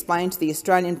urgently explain to the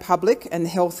Australian public and the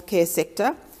healthcare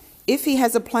sector if he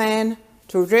has a plan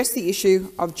to address the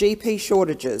issue of GP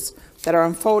shortages that are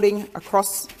unfolding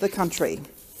across the country.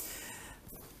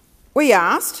 We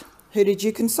asked, who did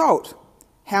you consult?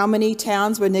 How many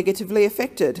towns were negatively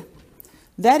affected?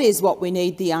 That is what we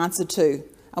need the answer to,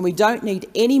 and we don't need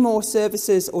any more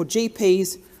services or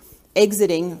GPs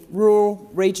exiting rural,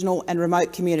 regional and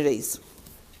remote communities.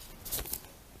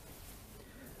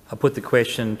 I put the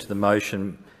question to the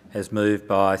motion as moved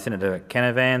by Senator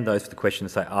Canavan. Those for the question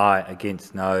say aye,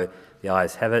 against no. The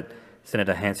ayes have it.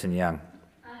 Senator Hanson-Young.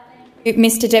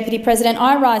 Mr Deputy President,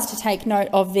 I rise to take note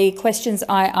of the questions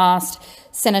I asked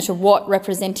Senator Watt,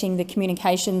 representing the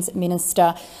Communications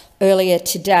Minister, earlier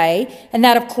today, and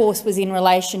that, of course, was in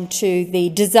relation to the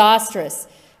disastrous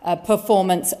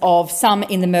performance of some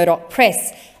in the Murdoch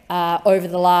press over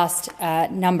the last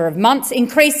number of months,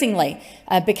 increasingly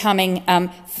becoming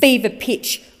fever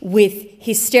pitch with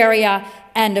hysteria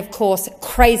and, of course,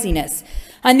 craziness.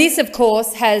 And this, of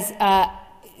course, has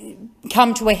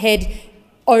come to a head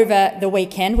over the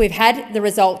weekend. We've had the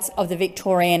results of the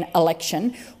Victorian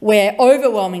election, where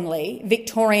overwhelmingly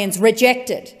Victorians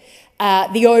rejected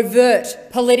the overt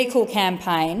political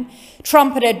campaign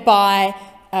trumpeted by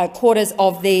quarters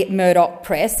of the Murdoch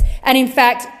press, and in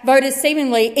fact voters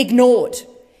seemingly ignored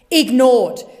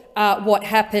what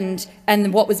happened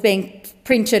and what was being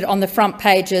printed on the front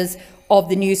pages of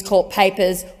the News Corp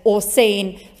papers or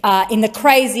seen in the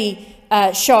crazy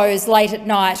shows late at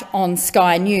night on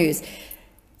Sky News.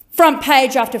 Front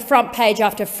page after front page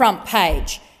after front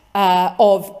page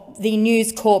of the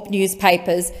News Corp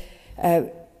newspapers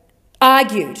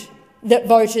argued that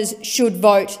voters should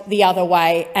vote the other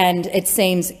way, and it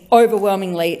seems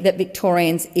overwhelmingly that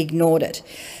Victorians ignored it.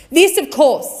 This, of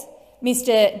course,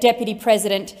 Mr Deputy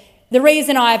President, the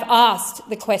reason I've asked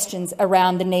the questions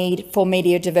around the need for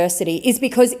media diversity is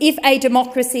because if a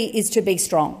democracy is to be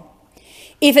strong,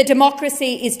 if a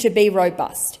democracy is to be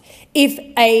robust, if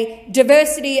a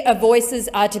diversity of voices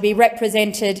are to be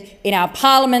represented in our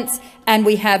parliaments and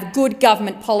we have good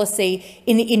government policy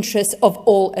in the interests of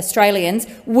all Australians,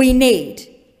 we need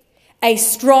a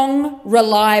strong,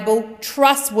 reliable,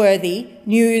 trustworthy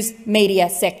news media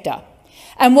sector.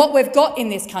 And what we've got in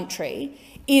this country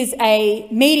is a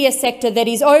media sector that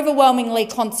is overwhelmingly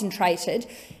concentrated,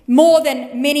 more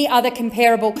than many other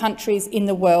comparable countries in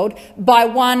the world, by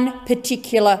one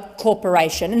particular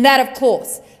corporation. And that, of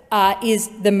course, is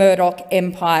the Murdoch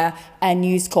Empire and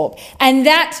News Corp. And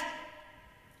that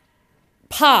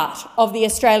part of the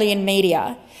Australian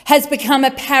media has become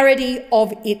a parody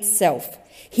of itself.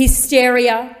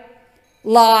 Hysteria,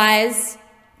 lies,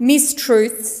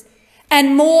 mistruths,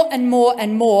 and more and more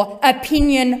and more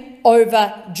opinion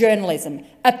over journalism,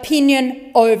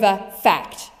 opinion over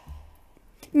fact.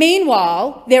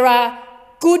 Meanwhile, there are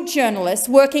good journalists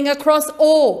working across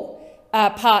all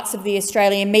parts of the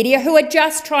Australian media who are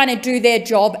just trying to do their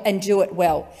job and do it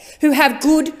well, who have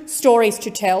good stories to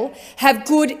tell, have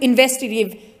good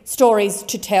investigative stories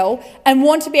to tell, and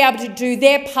want to be able to do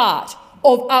their part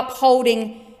of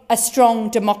upholding a strong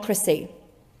democracy.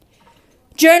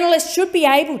 Journalists should be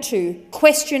able to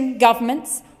question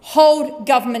governments, hold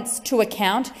governments to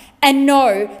account, and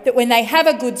know that when they have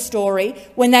a good story,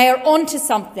 when they are onto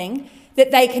something,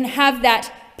 that they can have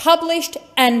that published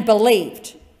and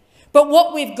believed. But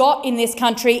what we've got in this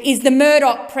country is the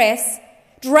Murdoch press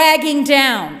dragging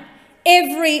down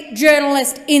every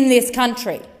journalist in this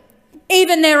country,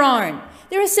 even their own.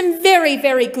 There are some very,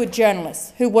 very good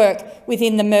journalists who work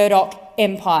within the Murdoch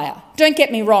empire. Don't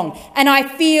get me wrong. And I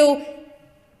feel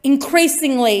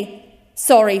increasingly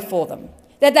sorry for them,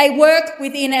 that they work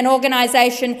within an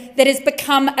organisation that has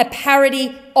become a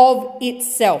parody of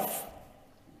itself,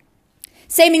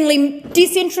 seemingly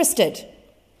disinterested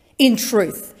in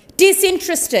truth,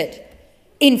 disinterested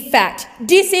in fact,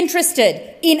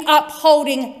 disinterested in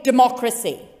upholding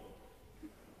democracy.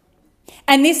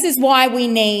 And this is why we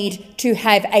need to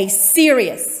have a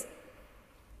serious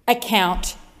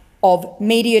account of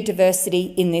media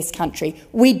diversity in this country.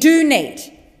 We do need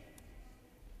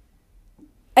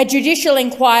a judicial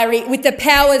inquiry with the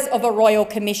powers of a royal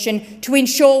commission to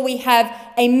ensure we have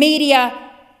media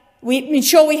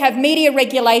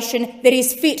regulation that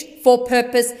is fit for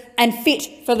purpose and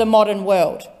fit for the modern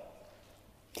world.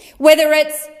 Whether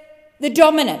it's the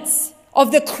dominance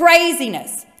of the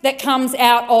craziness that comes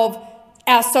out of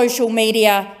our social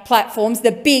media platforms,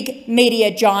 the big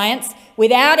media giants,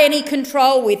 without any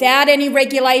control, without any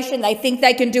regulation, they think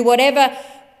they can do whatever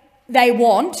they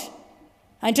want.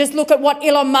 And just look at what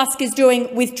Elon Musk is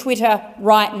doing with Twitter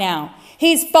right now.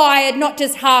 He's fired not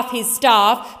just half his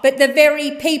staff, but the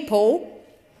very people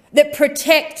that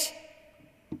protect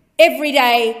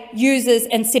everyday users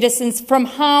and citizens from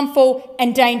harmful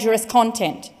and dangerous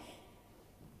content.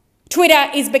 Twitter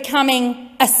is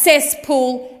becoming a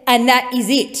cesspool, and that is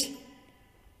it.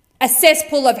 A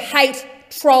cesspool of hate,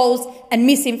 trolls and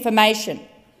misinformation.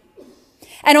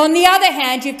 And on the other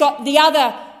hand, you've got the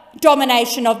other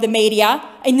domination of the media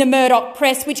in the Murdoch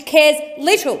press, which cares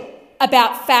little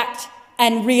about fact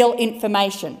and real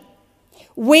information.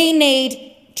 We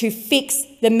need to fix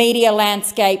the media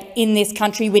landscape in this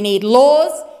country. We need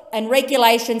laws and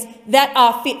regulations that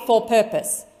are fit for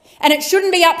purpose. And it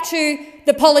shouldn't be up to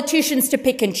the politicians to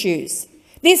pick and choose.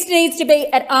 This needs to be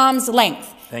at arm's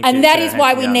length. And that is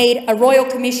why we need a royal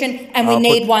commission, and we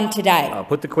need one today. I'll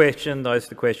put the question. Those for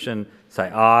the question say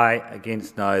aye.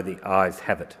 Against no. The ayes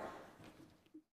have it.